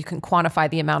 you know, you can quantify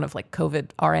the amount of like COVID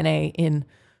RNA in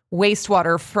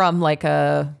wastewater from like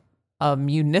a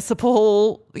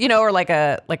municipal, you know, or like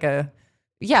a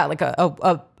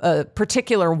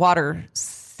particular water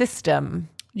system.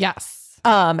 Yes.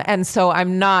 And so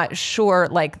I'm not sure,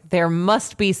 like, there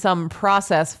must be some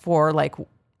process for like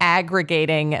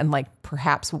aggregating and like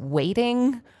perhaps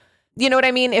weighting, you know what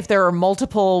I mean? If there are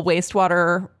multiple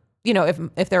wastewater, you know,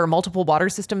 if there are multiple water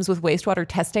systems with wastewater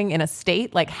testing in a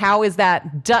state, like how is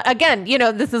that done? Again, you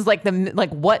know, this is like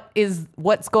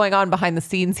what's going on behind the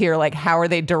scenes here? Like, how are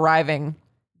they deriving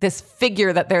this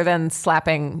figure that they're then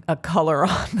slapping a color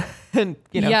on? And,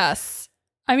 you know. Yes.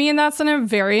 I mean, that's a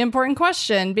very important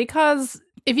question, because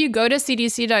if you go to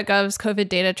cdc.gov's COVID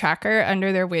data tracker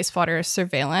under their wastewater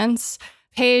surveillance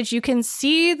page, you can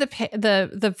see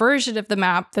the version of the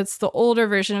map that's the older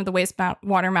version of the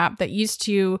wastewater map that used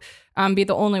to be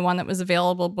the only one that was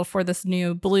available before this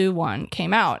new blue one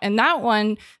came out. And that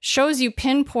one shows you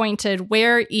pinpointed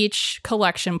where each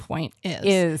collection point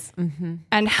is.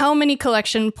 And how many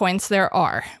collection points there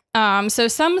are. So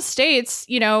some states,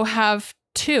 you know, have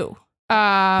 2.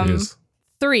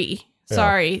 3.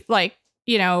 Sorry. Like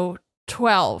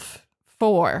 12,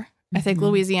 4. I think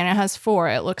Louisiana has 4,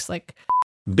 it looks like.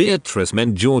 Beatrice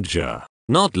meant Georgia,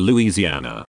 not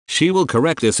Louisiana. She will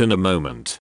correct this in a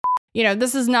moment.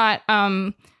 This is not,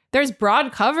 there's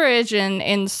broad coverage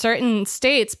in certain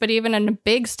states, but even in a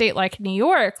big state like New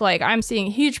York, like I'm seeing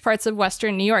huge parts of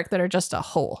Western New York that are just a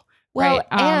hole. Well, right?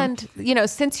 And,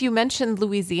 since you mentioned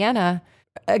Louisiana,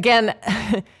 again,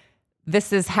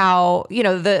 this is how,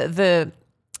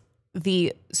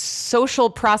 the social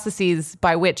processes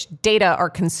by which data are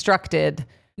constructed,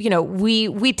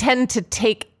 we tend to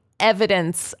take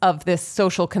evidence of this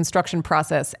social construction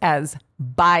process as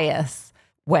bias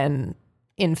when,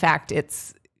 in fact,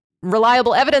 it's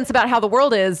reliable evidence about how the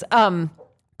world is,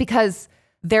 because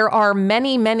there are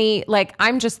many, like,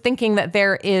 I'm just thinking that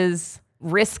there is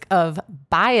risk of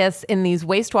bias in these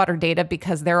wastewater data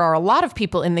because there are a lot of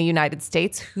people in the United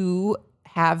States who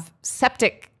have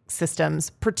septic systems,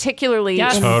 particularly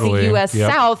in the U.S.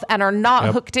 South, and are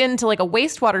not hooked into like a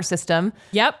wastewater system.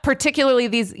 Yep. Particularly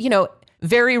these,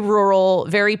 very rural,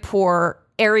 very poor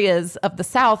areas of the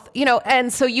South,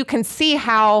 and so you can see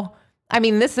how,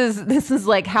 this is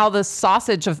like how the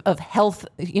sausage of health,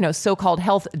 so-called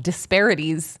health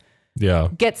disparities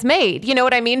gets made. You know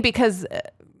what I mean? Because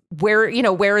where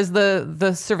is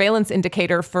the surveillance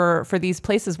indicator for these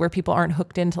places where people aren't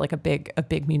hooked into like a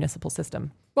big municipal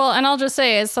system? Well, and I'll just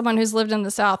say, as someone who's lived in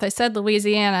the South, I said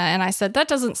Louisiana, and I said, that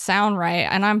doesn't sound right,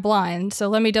 and I'm blind, so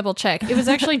let me double check. It was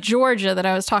actually Georgia that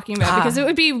I was talking about, because it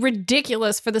would be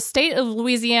ridiculous for the state of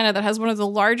Louisiana that has one of the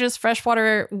largest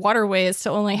freshwater waterways to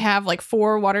only have like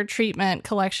 4 water treatment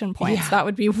collection points. That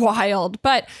would be wild.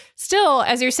 But still,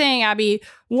 as you're saying, Abby,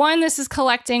 1, this is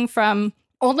collecting from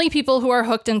only people who are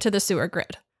hooked into the sewer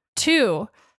grid. 2,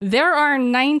 there are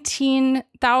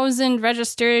 19,000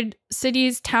 registered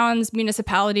cities, towns,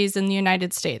 municipalities in the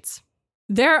United States.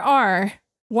 There are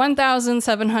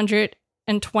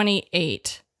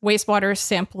 1,728 wastewater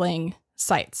sampling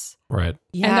sites. Right.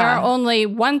 Yeah. And there are only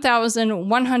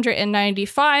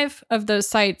 1,195 of those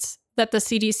sites that the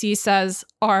CDC says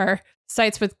are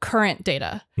sites with current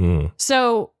data.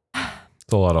 So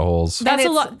it's a lot of holes. That's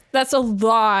a lot. That's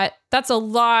a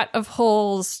lot of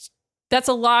holes. That's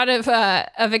a lot of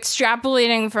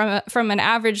extrapolating from an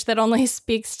average that only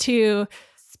speaks to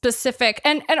specific.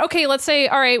 And okay, let's say,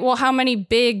 all right, well, how many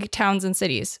big towns and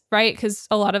cities, right? Because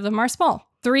a lot of them are small.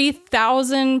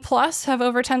 3,000 plus have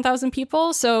over 10,000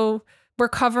 people. So we're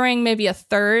covering maybe a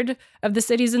third of the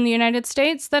cities in the United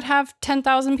States that have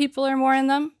 10,000 people or more in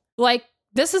them. Like,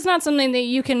 this is not something that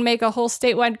you can make a whole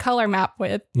statewide color map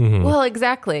with. Well,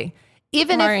 exactly. If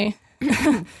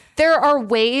there are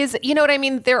ways, you know what I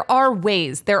mean? There are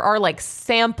ways. There are like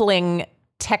sampling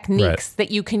techniques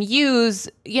that you can use,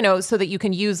 so that you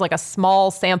can use like a small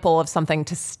sample of something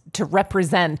to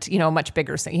represent, a much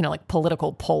bigger, like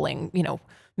political polling,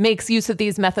 makes use of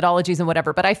these methodologies and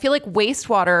whatever. But I feel like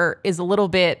wastewater is a little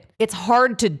bit, it's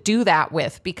hard to do that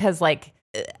with because like,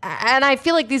 and I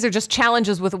feel like these are just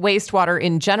challenges with wastewater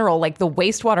in general. Like the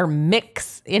wastewater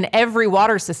mix in every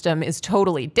water system is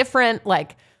totally different.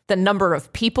 Like the number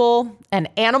of people and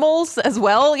animals as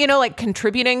well, like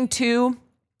contributing to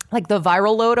like the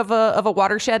viral load of a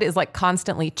watershed is like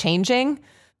constantly changing.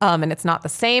 And it's not the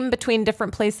same between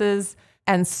different places.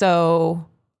 And so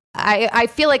I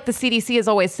feel like the CDC is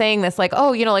always saying this, like,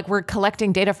 oh, like we're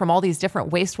collecting data from all these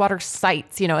different wastewater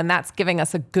sites, and that's giving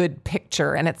us a good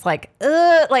picture. And it's like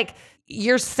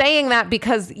you're saying that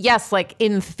because, yes, like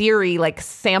in theory, like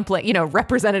sampling,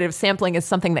 representative sampling is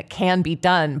something that can be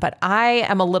done. But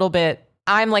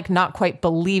I'm like not quite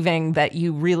believing that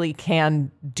you really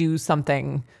can do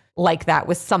something like that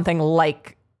with something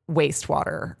like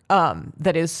wastewater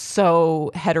that is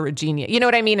so heterogeneous. You know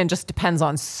what I mean? And just depends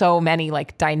on so many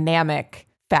like dynamic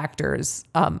factors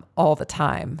all the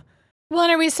time. Well,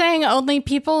 and are we saying only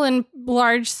people in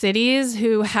large cities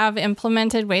who have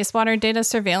implemented wastewater data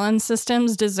surveillance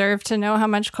systems deserve to know how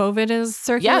much COVID is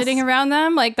circulating around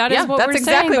them? Like that is what we're saying. That's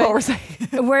exactly what we're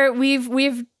saying. Where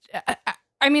we've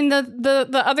I mean,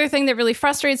 the other thing that really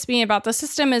frustrates me about the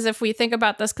system is if we think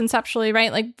about this conceptually,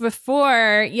 right? Like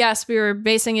before, yes, we were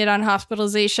basing it on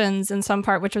hospitalizations in some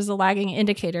part, which was a lagging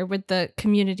indicator with the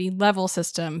community level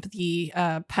system, the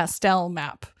pastel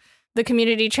map. The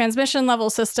community transmission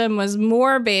level system was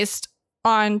more based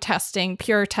on testing,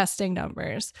 pure testing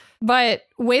numbers. But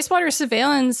wastewater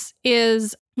surveillance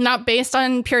is not based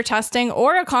on pure testing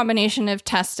or a combination of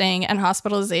testing and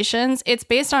hospitalizations. It's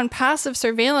based on passive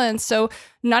surveillance. So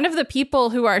none of the people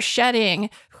who are shedding,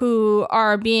 who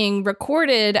are being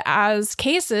recorded as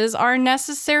cases, are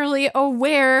necessarily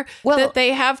aware that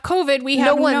they have COVID. We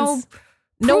have no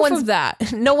proof of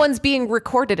that. No one's being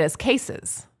recorded as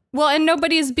cases. Well, and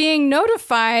nobody's being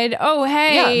notified. Oh,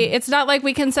 hey, it's not like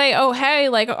we can say, oh, hey,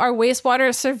 like our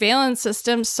wastewater surveillance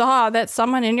system saw that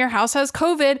someone in your house has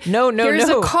COVID. No. Here's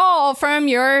a call from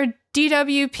your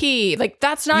DWP. Like,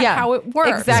 that's not how it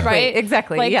works. Exactly. Right?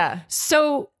 Exactly. Like, yeah.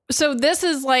 So this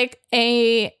is like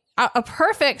a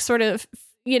perfect sort of,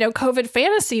 COVID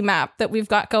fantasy map that we've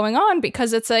got going on,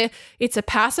 because it's a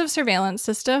passive surveillance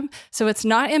system. So it's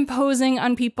not imposing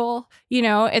on people,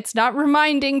 it's not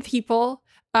reminding people,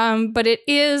 but it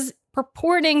is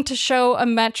purporting to show a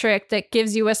metric that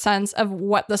gives you a sense of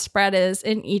what the spread is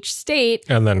in each state.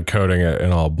 And then coding it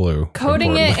in all blue.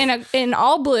 Coding it in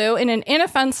all blue, in an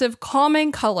inoffensive,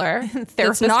 calming color.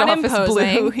 Therapist not office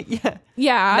imposing. blue.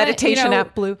 Yeah. Meditation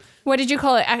app blue. What did you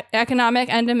call it? Economic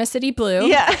endemicity blue.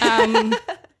 Yeah.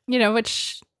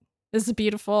 Which is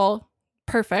beautiful,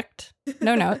 perfect,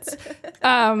 no notes.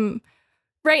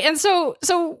 Right. And so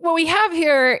what we have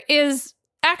here is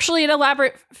actually an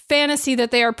elaborate fantasy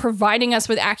that they are providing us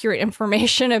with accurate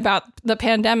information about the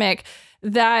pandemic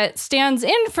that stands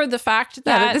in for the fact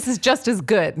that this is just as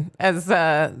good as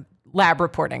lab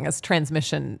reporting, as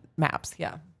transmission maps.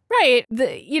 Yeah. Right.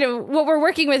 What we're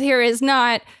working with here is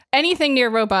not anything near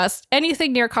robust,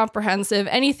 anything near comprehensive,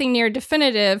 anything near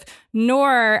definitive,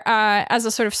 nor as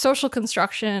a sort of social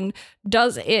construction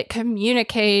does it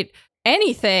communicate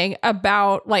anything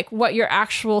about like what your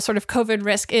actual sort of COVID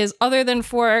risk is, other than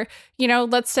for,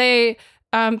 let's say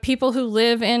people who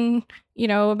live in,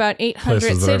 about 800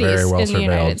 Places cities well in the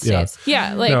United States.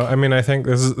 Yeah. No, I mean, I think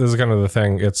this is kind of the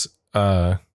thing. It's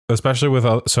especially with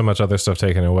so much other stuff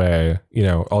taken away,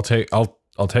 I'll take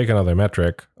another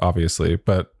metric, obviously,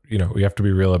 but we have to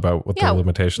be real about what the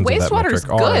limitations of that metric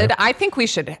are. Wastewater's good. I think we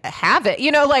should have it.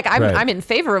 I'm in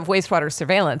favor of wastewater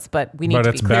surveillance, but we need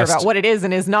to be clear about what it is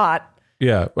and is not.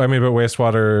 Yeah. I mean, but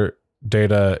wastewater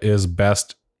data is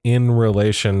best in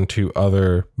relation to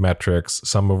other metrics,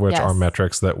 some of which are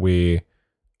metrics that we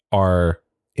are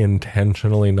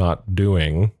intentionally not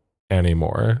doing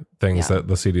anymore, things that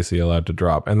the CDC allowed to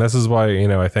drop. And this is why,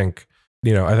 I think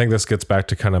this gets back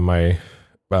to kind of my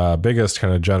biggest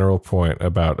kind of general point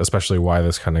about especially why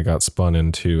this kind of got spun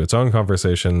into its own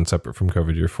conversation separate from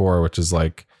COVID year 4, which is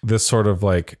like this sort of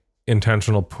like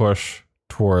intentional push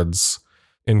towards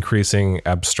increasing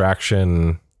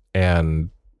abstraction and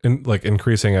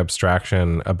increasing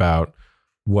abstraction about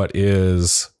what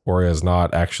is or is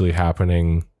not actually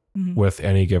happening with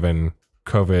any given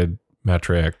COVID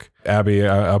metric. Abby,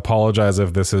 I apologize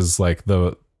if this is like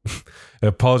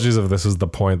apologies if this is the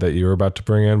point that you were about to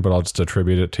bring in, but I'll just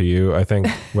attribute it to you. I think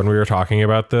when we were talking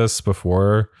about this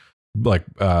before, like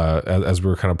as we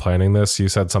were kind of planning this, you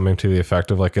said something to the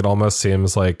effect of like, it almost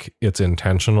seems like it's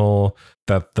intentional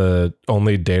that the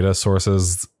only data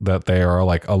sources that they are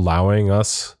like allowing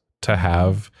us to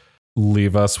have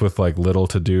leave us with like little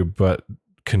to do but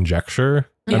conjecture.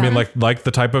 Yeah. I mean, like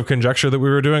the type of conjecture that we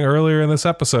were doing earlier in this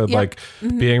episode,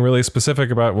 being really specific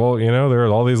about, well, there are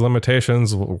all these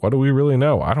limitations. What do we really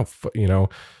know? I don't,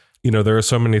 there are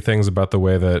so many things about the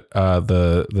way that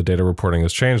the data reporting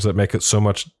has changed that make it so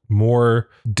much more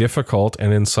difficult,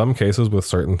 and in some cases with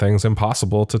certain things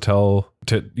impossible to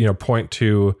point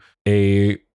to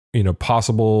a,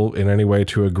 possible in any way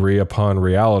to agree upon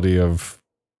reality of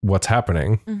what's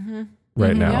happening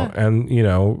right now. Yeah. And,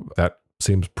 that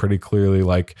seems pretty clearly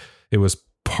like it was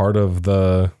part of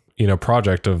the,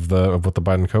 project of what the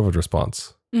Biden COVID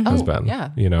response has been.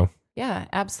 Yeah. Yeah,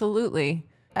 absolutely.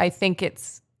 I think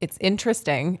it's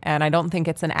interesting, and I don't think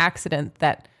it's an accident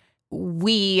that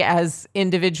we as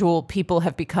individual people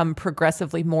have become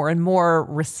progressively more and more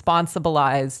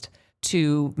responsibilized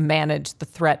to manage the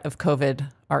threat of COVID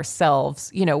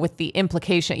ourselves, with the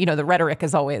implication, the rhetoric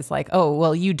is always like, oh,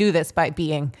 well, you do this by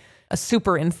being a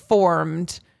super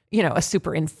informed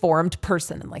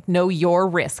person and like know your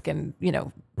risk and,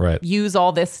 use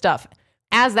all this stuff.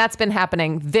 As that's been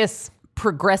happening, this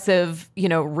progressive,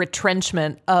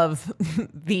 retrenchment of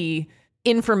the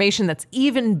information that's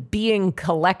even being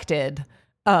collected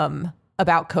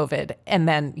about COVID. And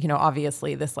then,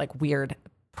 obviously this like weird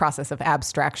process of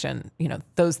abstraction,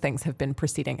 those things have been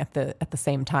proceeding at the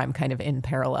same time, kind of in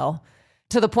parallel.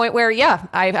 To the point where,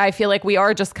 I feel like we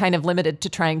are just kind of limited to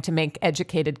trying to make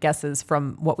educated guesses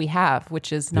from what we have,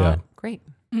 which is not great.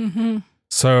 Mm-hmm.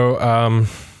 So,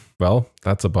 well,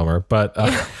 that's a bummer. But,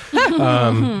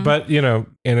 but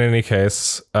in any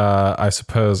case, I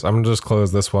suppose I'm going to just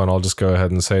close this one. I'll just go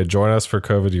ahead and say, join us for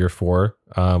COVID year 4,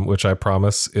 which I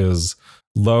promise is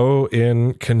low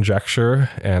in conjecture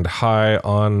and high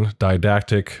on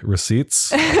didactic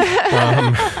receipts.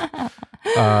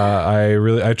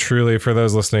 I truly, for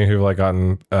those listening who've like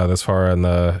gotten this far in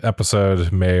the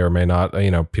episode, may or may not,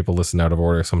 people listen out of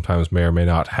order sometimes, may or may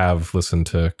not have listened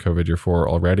to COVID Year 4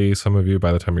 already. Some of you,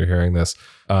 by the time you're hearing this,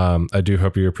 I do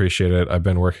hope you appreciate it. I've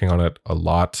been working on it a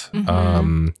lot.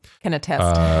 Can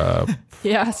attest.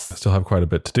 Yes. I still have quite a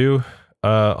bit to do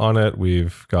on it.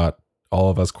 We've got all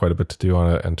of us quite a bit to do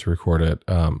on it and to record it.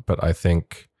 But I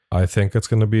think it's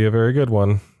going to be a very good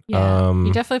one. Yeah,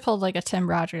 you definitely pulled like a Tim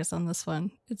Rogers on this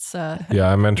one. It's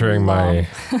yeah, I'm entering my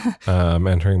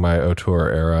auteur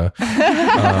era.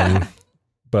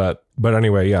 But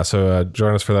anyway, yeah. So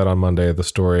join us for that on Monday. The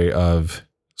story of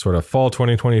sort of fall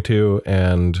 2022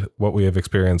 and what we have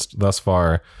experienced thus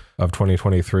far of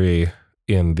 2023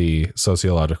 in the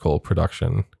sociological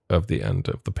production of the end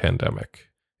of the pandemic.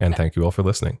 And thank you all for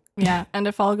listening. Yeah. And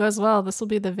if all goes well, this will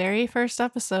be the very first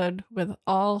episode with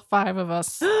all 5 of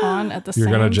us on at the same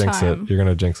time. You're going to jinx it. You're going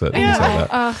to jinx it. Yeah. You say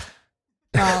that.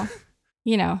 Well,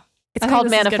 it's called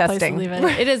manifesting.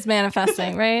 It is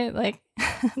manifesting, right? Like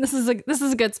this is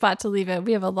a good spot to leave it.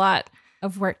 We have a lot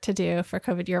of work to do for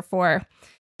COVID Year 4.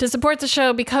 To support the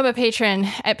show, become a patron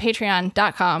at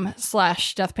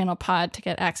patreon.com/deathpanelpod to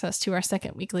get access to our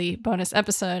second weekly bonus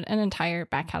episode and entire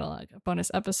back catalog of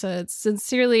bonus episodes.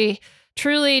 Sincerely,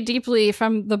 truly, deeply,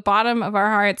 from the bottom of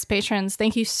our hearts, patrons,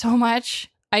 thank you so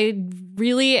much. I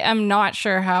really am not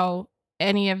sure how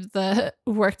any of the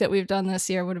work that we've done this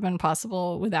year would have been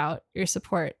possible without your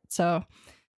support. So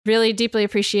really deeply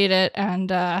appreciate it.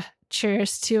 And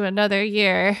cheers to another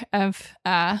year of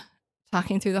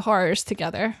talking through the horrors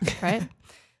together, right?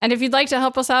 And if you'd like to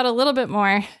help us out a little bit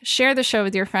more, share the show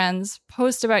with your friends,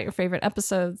 post about your favorite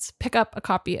episodes, pick up a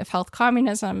copy of Health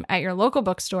Communism at your local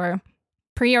bookstore,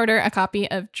 pre-order a copy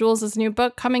of Jules' new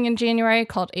book coming in January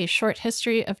called A Short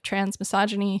History of Trans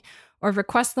Misogyny, or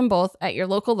request them both at your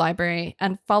local library,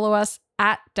 and follow us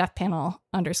at deathpanel_.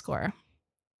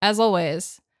 As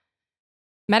always,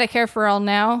 Medicare for all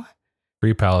now.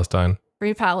 Free Palestine.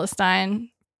 Free Palestine.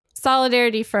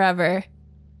 Solidarity forever.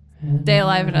 Stay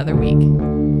alive another week.